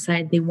they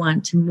decide they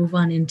want to move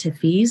on into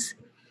fees?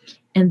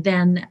 And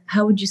then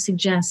how would you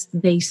suggest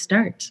they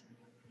start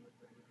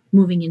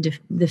moving into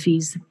the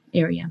fees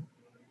area?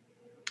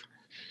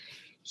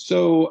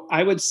 So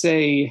I would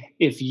say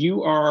if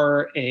you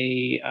are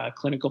a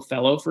clinical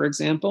fellow, for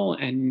example,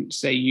 and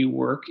say you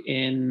work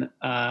in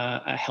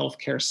a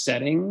healthcare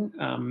setting,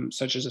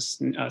 such as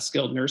a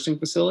skilled nursing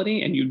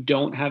facility, and you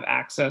don't have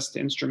access to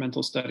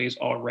instrumental studies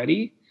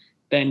already,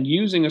 then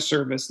using a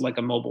service like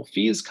a mobile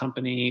fees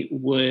company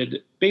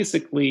would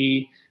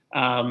basically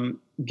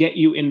get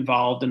you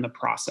involved in the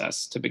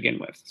process to begin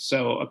with.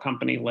 So a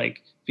company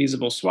like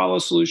Feasible Swallow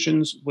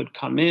Solutions would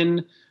come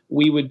in.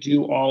 We would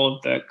do all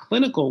of the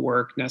clinical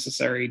work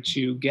necessary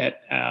to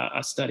get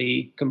a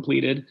study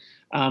completed.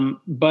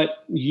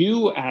 But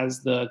you,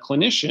 as the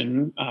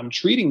clinician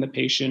treating the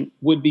patient,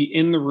 would be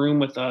in the room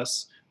with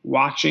us,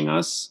 watching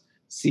us,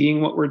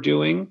 seeing what we're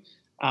doing,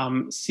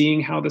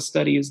 seeing how the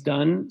study is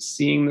done,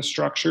 seeing the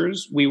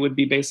structures. We would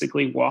be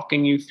basically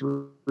walking you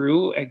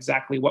through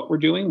exactly what we're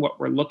doing, what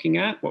we're looking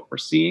at, what we're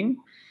seeing,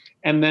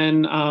 and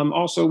then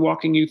also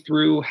walking you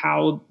through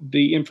how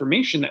the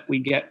information that we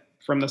get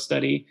from the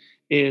study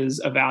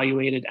is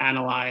evaluated,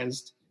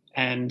 analyzed,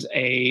 and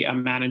a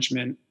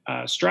management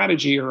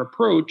strategy or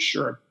approach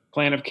or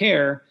plan of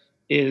care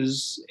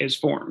is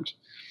formed.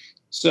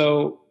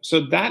 So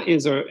that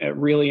is a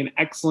really an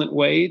excellent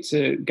way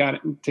to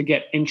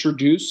get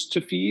introduced to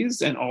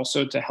fees and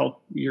also to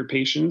help your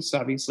patients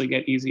obviously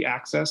get easy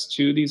access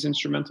to these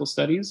instrumental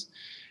studies.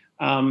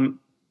 It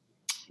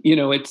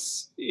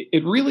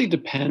really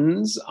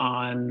depends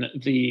on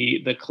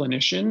the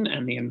clinician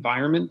and the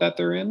environment that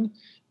they're in.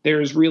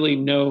 There's really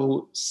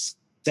no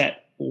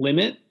set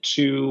limit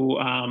to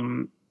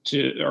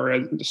or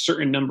a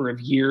certain number of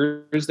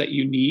years that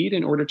you need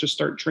in order to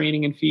start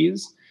training in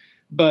fees.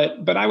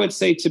 But I would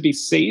say to be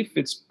safe,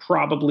 it's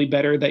probably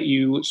better that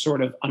you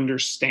sort of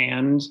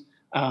understand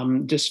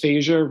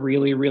dysphagia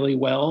really, really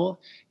well.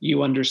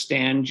 You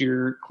understand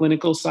your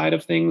clinical side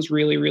of things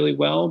really, really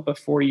well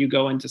before you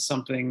go into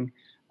something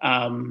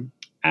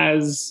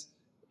as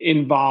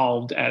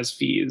involved as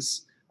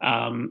fees.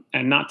 And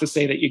not to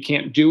say that you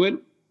can't do it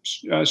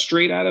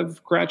straight out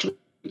of graduate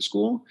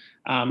school.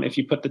 If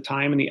you put the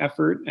time and the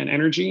effort and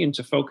energy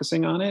into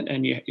focusing on it,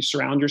 and you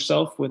surround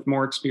yourself with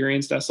more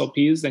experienced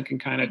SLPs that can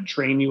kind of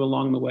train you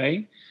along the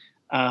way.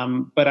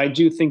 But I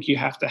do think you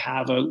have to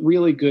have a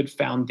really good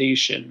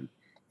foundation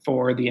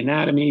for the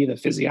anatomy, the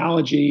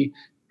physiology,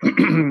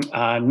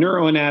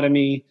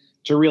 neuroanatomy,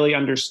 to really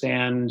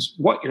understand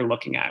what you're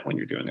looking at when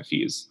you're doing a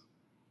fees.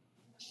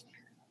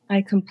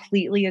 I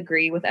completely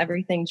agree with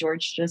everything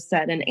George just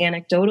said. And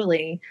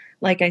anecdotally,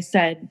 like I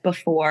said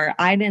before,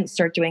 I didn't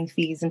start doing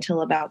fees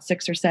until about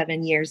 6 or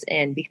 7 years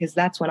in, because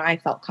that's when I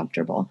felt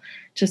comfortable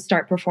to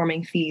start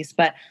performing fees.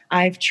 But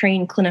I've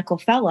trained clinical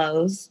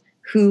fellows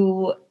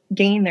who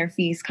gain their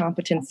fees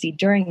competency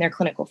during their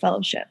clinical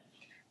fellowship.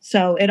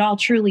 So it all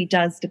truly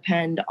does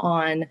depend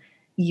on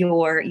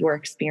your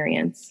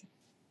experience.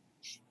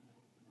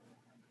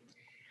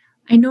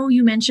 I know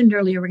you mentioned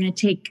earlier, we're going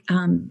to take,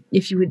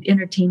 if you would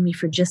entertain me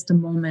for just a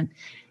moment,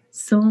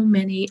 so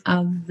many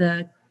of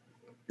the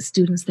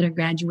students that are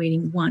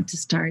graduating want to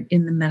start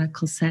in the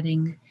medical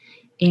setting,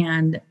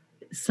 and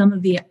some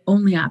of the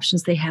only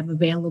options they have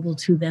available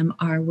to them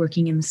are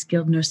working in the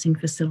skilled nursing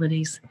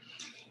facilities.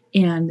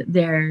 And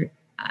the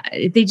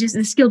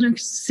skilled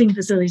nursing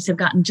facilities have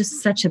gotten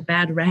just such a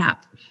bad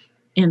rap,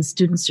 and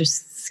students are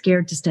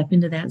scared to step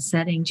into that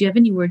setting. Do you have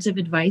any words of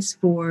advice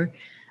for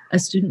a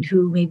student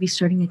who may be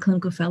starting a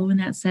clinical fellow in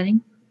that setting?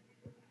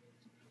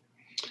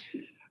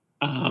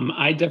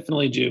 I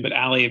definitely do. But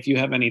Allie, if you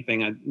have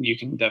anything, you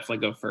can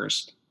definitely go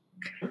first.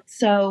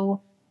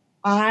 So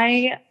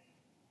I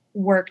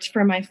worked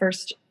for my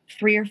first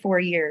 3 or 4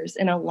 years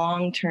in a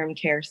long-term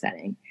care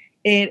setting.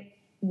 It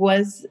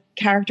was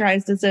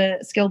characterized as a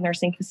skilled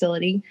nursing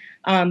facility,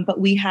 but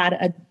we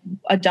had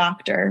a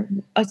doctor,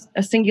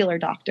 a singular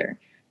doctor,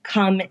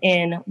 come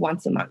in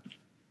once a month.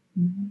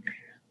 Mm-hmm.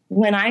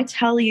 When I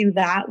tell you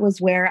that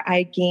was where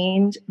I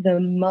gained the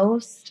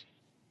most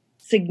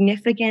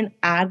significant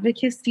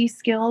advocacy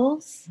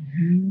skills,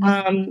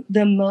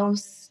 the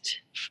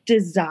most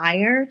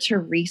desire to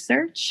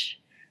research,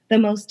 the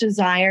most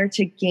desire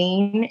to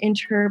gain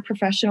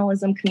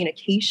interprofessionalism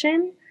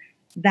communication,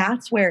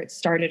 that's where it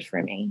started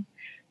for me.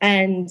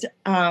 And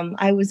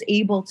I was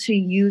able to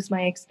use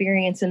my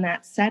experience in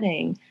that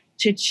setting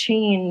to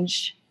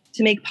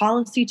make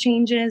policy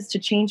changes, to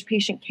change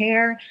patient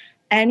care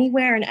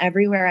anywhere and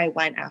everywhere I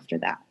went after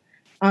that.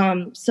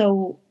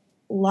 So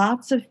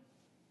lots of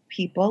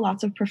people,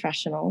 lots of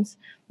professionals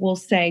will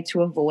say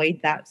to avoid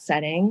that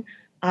setting.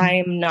 I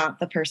am not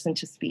the person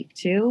to speak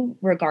to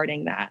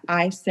regarding that.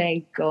 I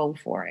say go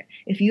for it.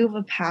 If you have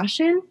a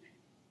passion,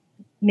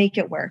 make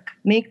it work.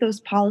 Make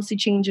those policy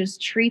changes,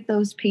 treat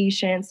those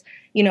patients,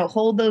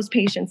 hold those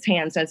patients'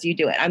 hands as you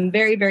do it. I'm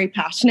very, very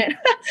passionate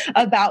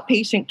about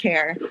patient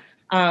care.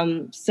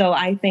 So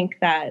I think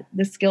that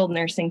the skilled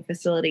nursing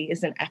facility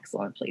is an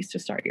excellent place to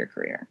start your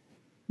career.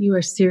 You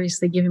are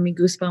seriously giving me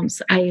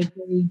goosebumps. I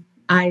agree.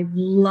 I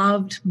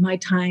loved my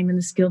time in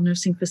the skilled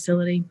nursing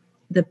facility.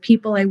 The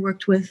people I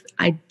worked with,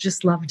 I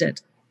just loved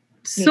it.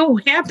 So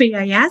happy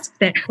I asked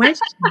that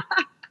question.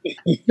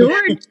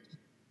 George,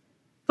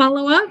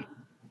 follow up?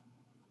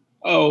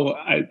 Oh,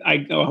 I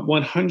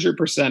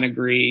 100%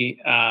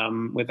 agree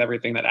with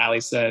everything that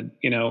Allie said.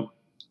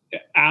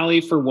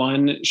 Allie, for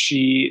one,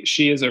 she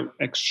is an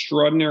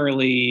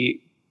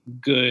extraordinarily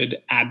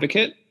good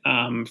advocate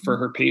for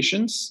her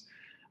patients.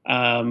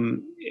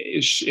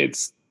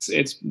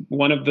 It's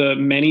one of the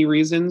many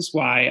reasons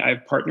why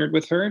I've partnered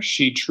with her.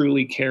 She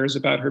truly cares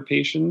about her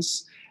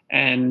patients,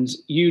 and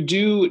you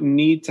do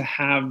need to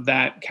have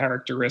that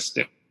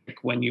characteristic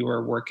when you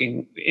are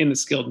working in the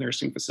skilled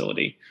nursing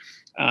facility.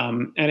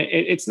 And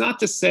it's not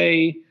to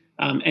say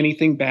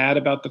anything bad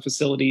about the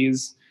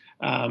facilities.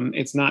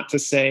 It's not to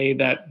say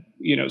that,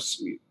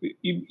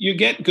 you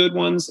get good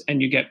ones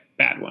and you get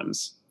bad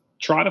ones.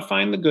 Try to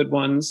find the good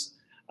ones.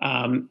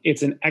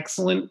 It's an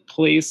excellent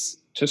place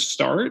to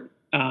start.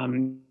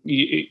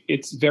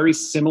 It's very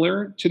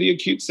similar to the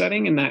acute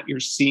setting in that you're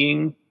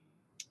seeing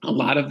a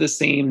lot of the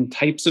same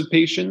types of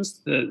patients,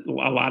 a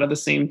lot of the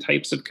same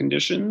types of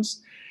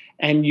conditions,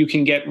 and you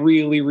can get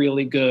really,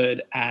 really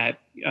good at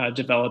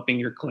developing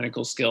your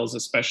clinical skills,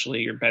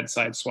 especially your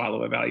bedside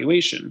swallow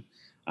evaluation.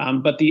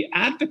 But the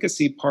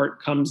advocacy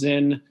part comes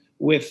in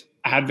with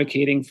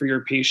advocating for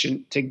your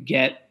patient to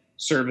get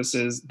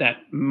services that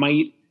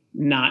might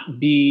not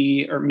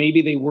be, or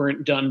maybe they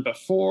weren't done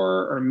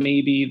before, or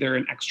maybe they're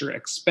an extra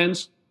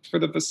expense for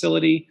the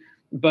facility.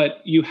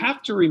 But you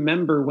have to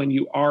remember when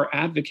you are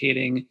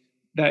advocating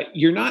that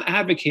you're not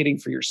advocating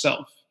for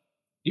yourself.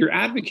 You're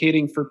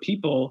advocating for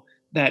people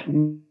that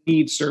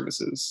need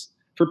services,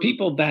 for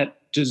people that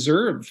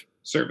deserve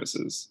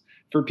services,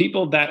 for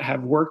people that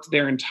have worked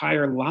their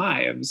entire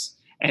lives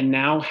and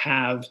now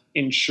have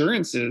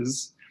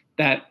insurances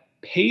that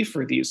pay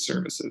for these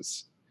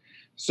services.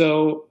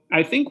 So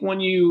I think when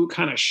you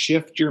kind of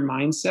shift your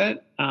mindset,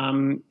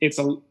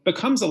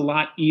 becomes a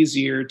lot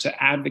easier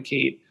to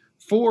advocate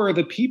for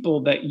the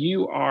people that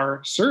you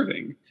are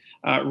serving,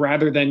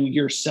 rather than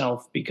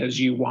yourself because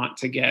you want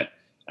to get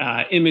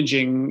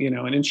imaging,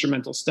 an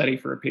instrumental study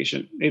for a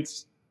patient.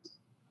 It's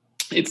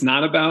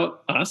not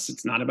about us.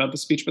 It's not about the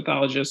speech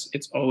pathologist.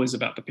 It's always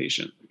about the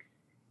patient.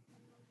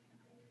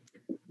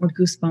 More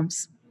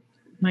goosebumps.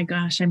 My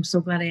gosh, I'm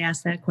so glad I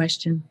asked that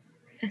question.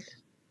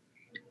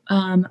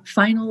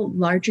 Final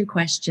larger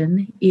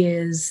question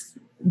is,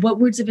 what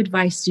words of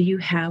advice do you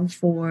have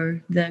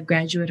for the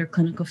graduate or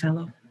clinical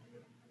fellow?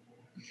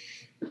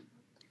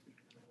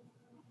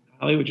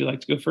 Allie, would you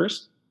like to go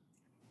first?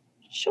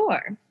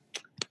 Sure.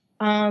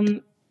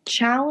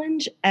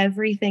 Challenge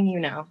everything you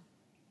know.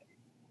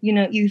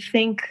 You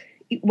think,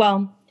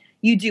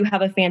 you do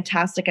have a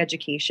fantastic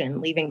education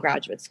leaving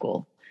graduate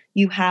school.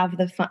 You have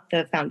the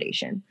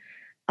foundation.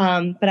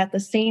 But at the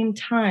same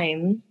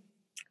time,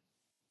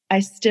 I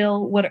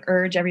still would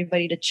urge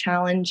everybody to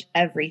challenge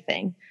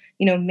everything.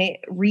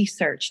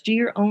 Research, do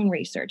your own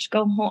research,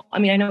 go home. I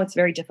mean, I know it's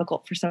very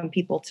difficult for some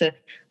people to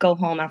go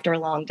home after a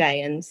long day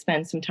and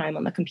spend some time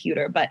on the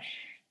computer, but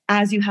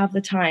as you have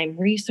the time,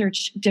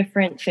 research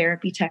different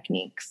therapy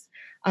techniques.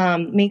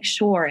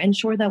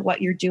 Ensure that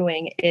what you're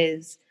doing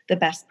is the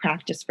best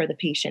practice for the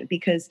patient,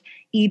 because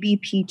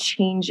EBP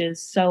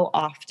changes so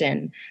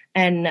often.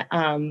 And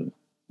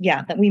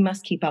that we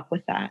must keep up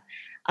with that.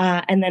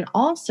 And then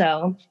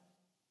also,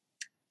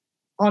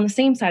 on the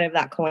same side of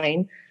that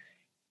coin,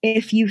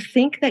 if you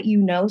think that you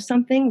know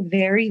something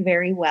very,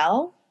 very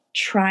well,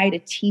 try to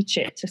teach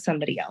it to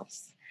somebody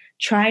else.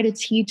 Try to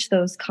teach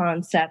those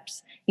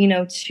concepts,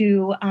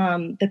 to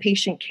the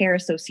patient care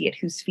associate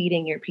who's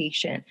feeding your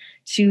patient,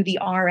 to the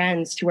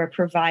RNs who are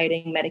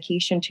providing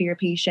medication to your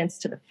patients,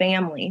 to the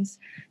families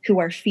who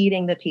are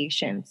feeding the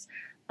patients.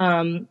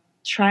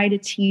 try to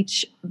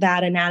teach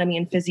that anatomy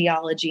and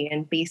physiology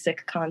and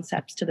basic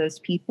concepts to those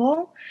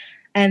people.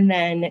 And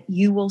then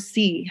you will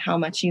see how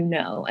much you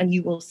know, and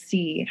you will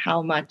see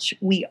how much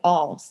we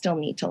all still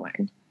need to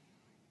learn.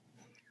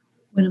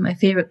 One of my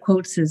favorite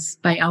quotes is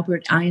by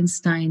Albert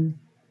Einstein: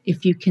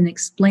 "If you can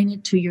explain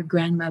it to your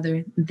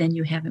grandmother, then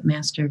you have it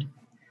mastered."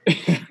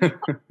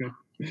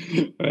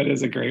 That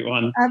is a great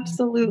one.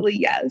 Absolutely,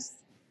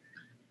 yes.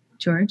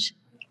 George?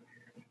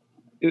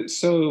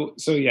 So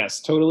yes,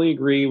 totally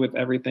agree with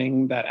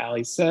everything that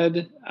Ali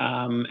said.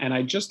 And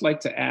I'd just like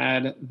to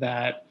add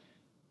that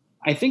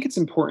I think it's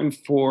important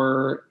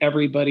for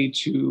everybody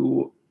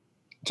to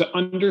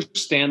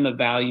understand the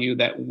value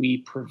that we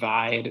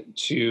provide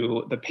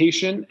to the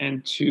patient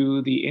and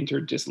to the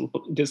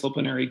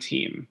interdisciplinary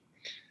team,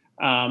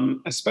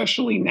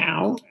 especially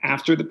now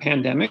after the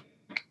pandemic.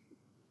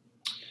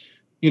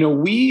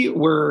 We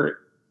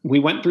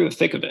went through the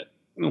thick of it.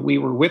 We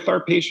were with our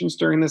patients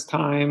during this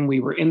time. We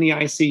were in the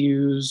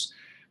ICUs.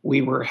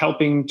 We were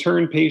helping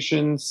turn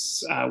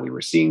patients. We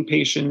were seeing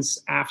patients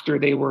after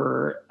they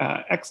were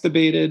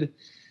extubated.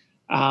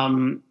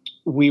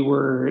 We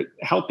were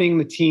helping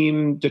the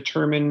team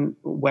determine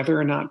whether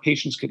or not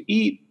patients could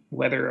eat,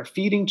 whether a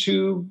feeding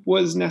tube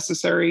was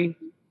necessary.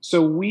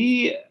 So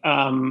we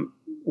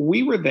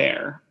were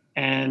there,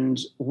 and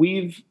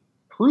we've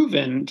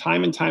proven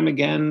time and time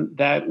again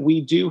that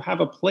we do have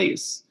a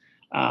place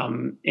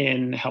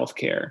in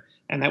healthcare,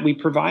 and that we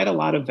provide a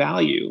lot of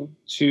value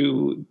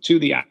to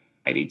the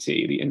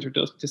IDT, the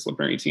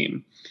interdisciplinary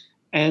team.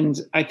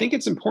 And I think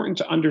it's important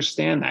to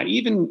understand that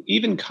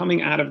even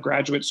coming out of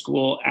graduate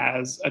school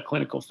as a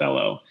clinical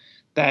fellow,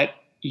 that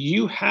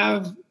you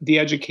have the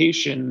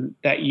education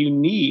that you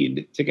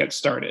need to get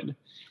started.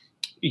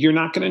 You're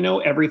not going to know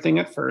everything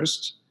at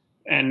first.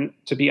 And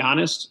to be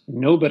honest,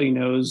 nobody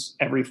knows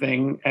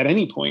everything at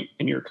any point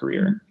in your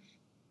career.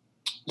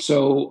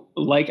 So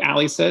like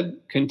Ali said,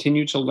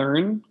 continue to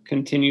learn,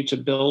 continue to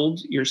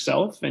build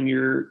yourself and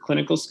your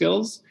clinical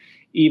skills,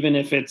 even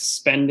if it's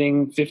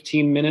spending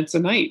 15 minutes a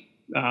night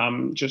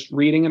just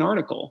reading an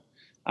article.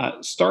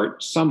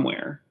 Start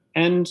somewhere.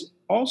 And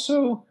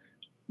also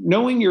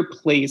knowing your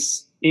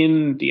place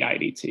in the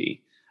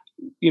IDT.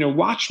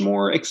 Watch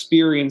more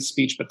experienced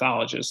speech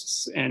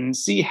pathologists and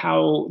see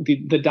how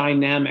the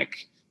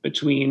dynamic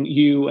between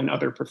you and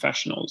other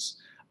professionals.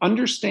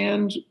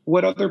 Understand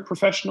what other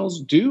professionals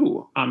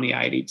do on the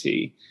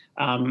IDT.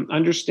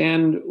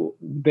 Understand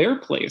their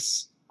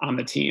place on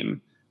the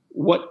team,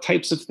 what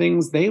types of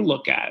things they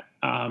look at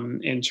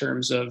in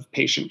terms of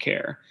patient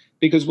care.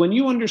 Because when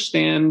you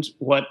understand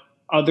what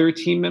other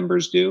team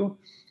members do,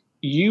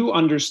 you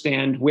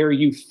understand where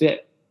you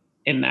fit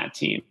in that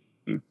team.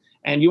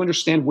 And you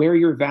understand where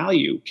your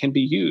value can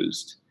be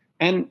used.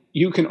 And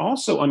you can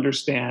also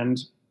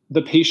understand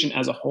the patient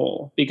as a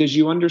whole, because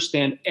you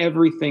understand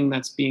everything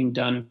that's being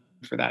done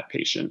for that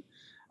patient.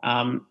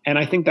 And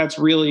I think that's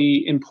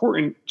really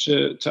important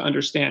to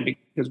understand,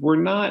 because we're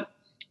not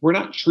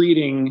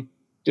treating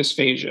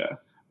dysphagia.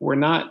 We're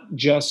not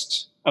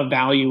just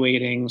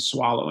evaluating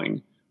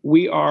swallowing.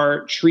 We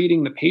are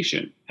treating the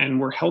patient, and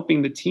we're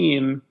helping the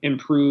team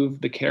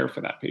improve the care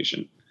for that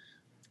patient.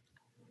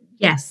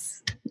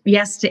 Yes.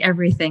 Yes to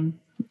everything.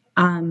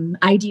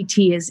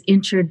 IDT is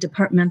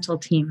interdepartmental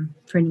team,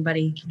 for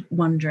anybody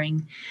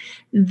wondering.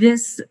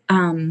 This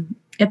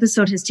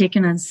episode has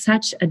taken on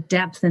such a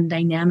depth and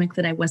dynamic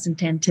that I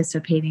wasn't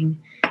anticipating.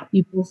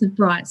 You both have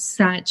brought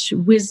such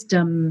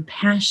wisdom,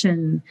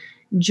 passion,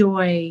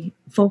 joy,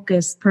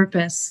 focus,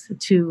 purpose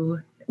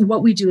to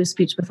what we do as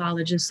speech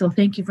pathologists. So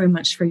thank you very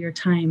much for your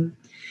time.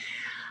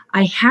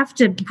 I have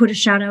to put a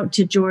shout out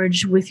to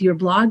George with your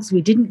blogs.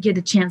 We didn't get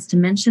a chance to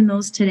mention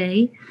those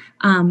today,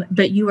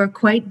 but you are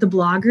quite the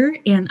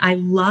blogger, and I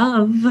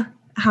love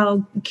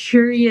how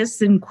curious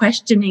and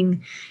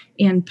questioning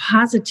and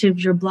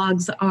positive your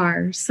blogs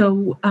are.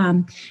 So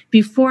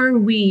before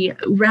we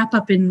wrap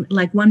up in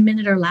like 1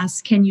 minute or less,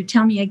 can you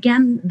tell me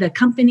again the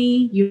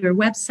company, your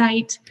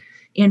website,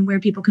 and where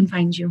people can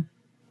find you?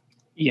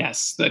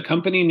 Yes, the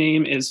company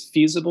name is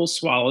Feasible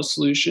Swallow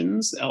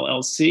Solutions,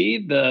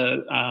 LLC.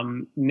 The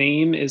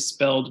name is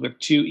spelled with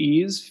 2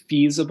 E's,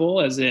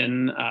 feasible as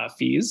in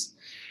fees.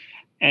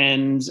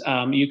 And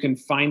you can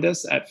find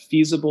us at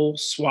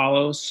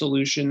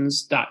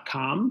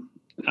feasibleswallowsolutions.com.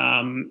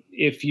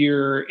 If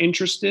you're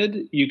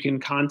interested, you can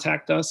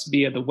contact us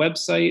via the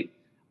website,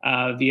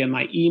 via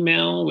my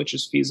email, which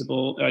is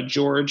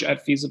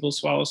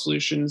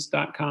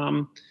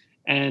george@feasibleswallowsolutions.com.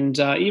 And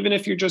even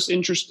if you're just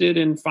interested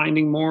in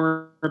finding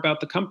more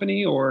about the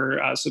company or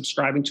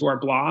subscribing to our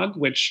blog,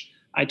 which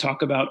I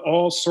talk about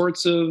all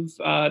sorts of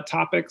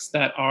topics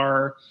that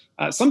are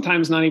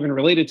sometimes not even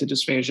related to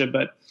dysphagia,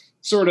 but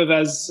sort of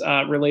as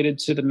related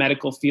to the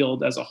medical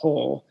field as a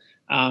whole.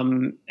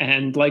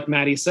 And like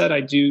Maddie said, I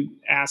do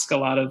ask a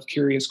lot of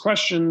curious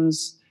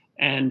questions,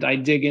 and I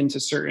dig into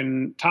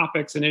certain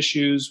topics and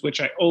issues, which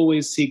I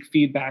always seek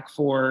feedback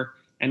for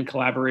and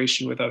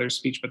collaboration with other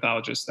speech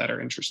pathologists that are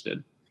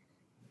interested.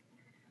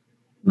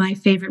 My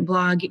favorite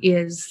blog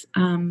is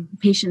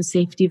patient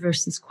safety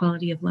versus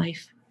quality of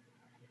life.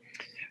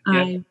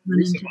 I run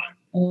into that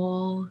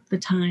all the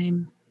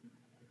time.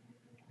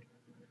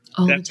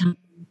 The time.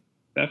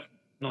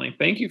 Definitely.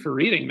 Thank you for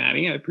reading,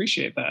 Maddie. I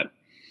appreciate that.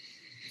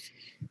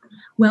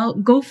 Well,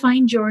 go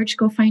find George,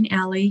 go find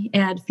Allie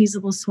at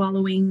Feasible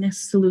Swallowing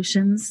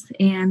Solutions.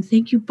 And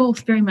thank you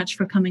both very much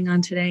for coming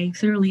on today.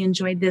 Thoroughly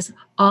enjoyed this.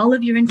 All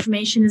of your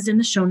information is in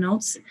the show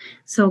notes.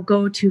 So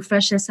go to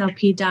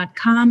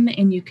freshslp.com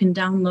and you can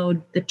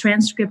download the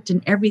transcript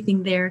and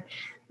everything there.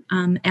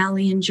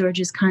 Allie and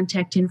George's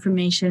contact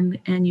information,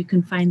 and you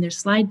can find their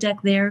slide deck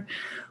there,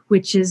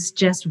 which is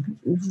just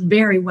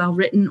very well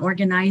written,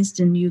 organized,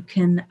 and you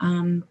can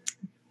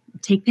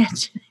take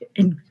that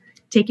and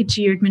take it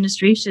to your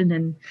administration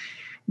and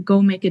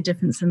go make a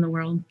difference in the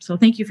world. So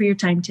thank you for your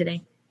time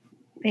today.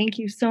 Thank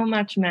you so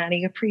much,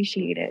 Maddie.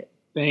 Appreciate it.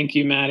 Thank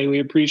you, Maddie. We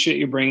appreciate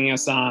you bringing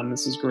us on.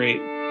 This is great.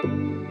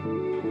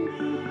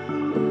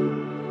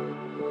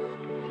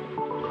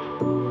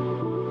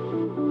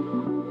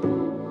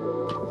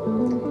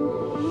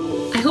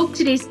 I hope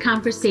today's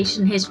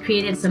conversation has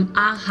created some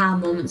aha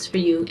moments for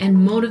you and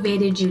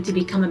motivated you to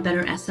become a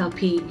better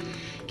SLP,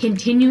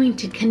 continuing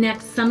to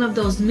connect some of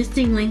those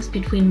missing links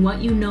between what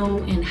you know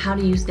and how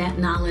to use that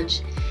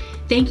knowledge.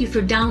 Thank you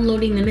for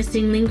downloading the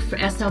Missing Link for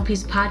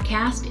SLPs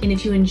podcast. And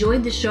if you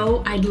enjoyed the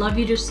show, I'd love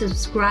you to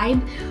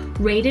subscribe,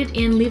 rate it,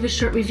 and leave a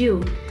short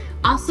review.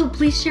 Also,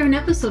 please share an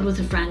episode with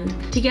a friend.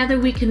 Together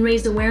we can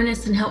raise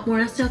awareness and help more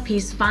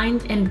SLPs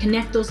find and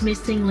connect those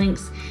missing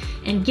links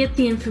and get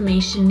the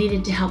information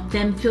needed to help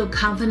them feel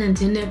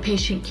confident in their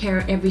patient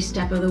care every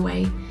step of the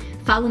way.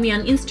 Follow me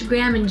on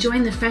Instagram and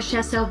join the Fresh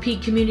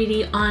SLP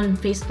community on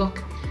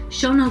Facebook.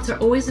 Show notes are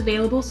always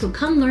available, so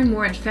come learn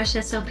more at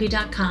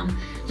freshslp.com.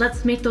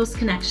 Let's make those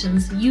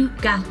connections. You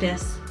got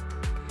this.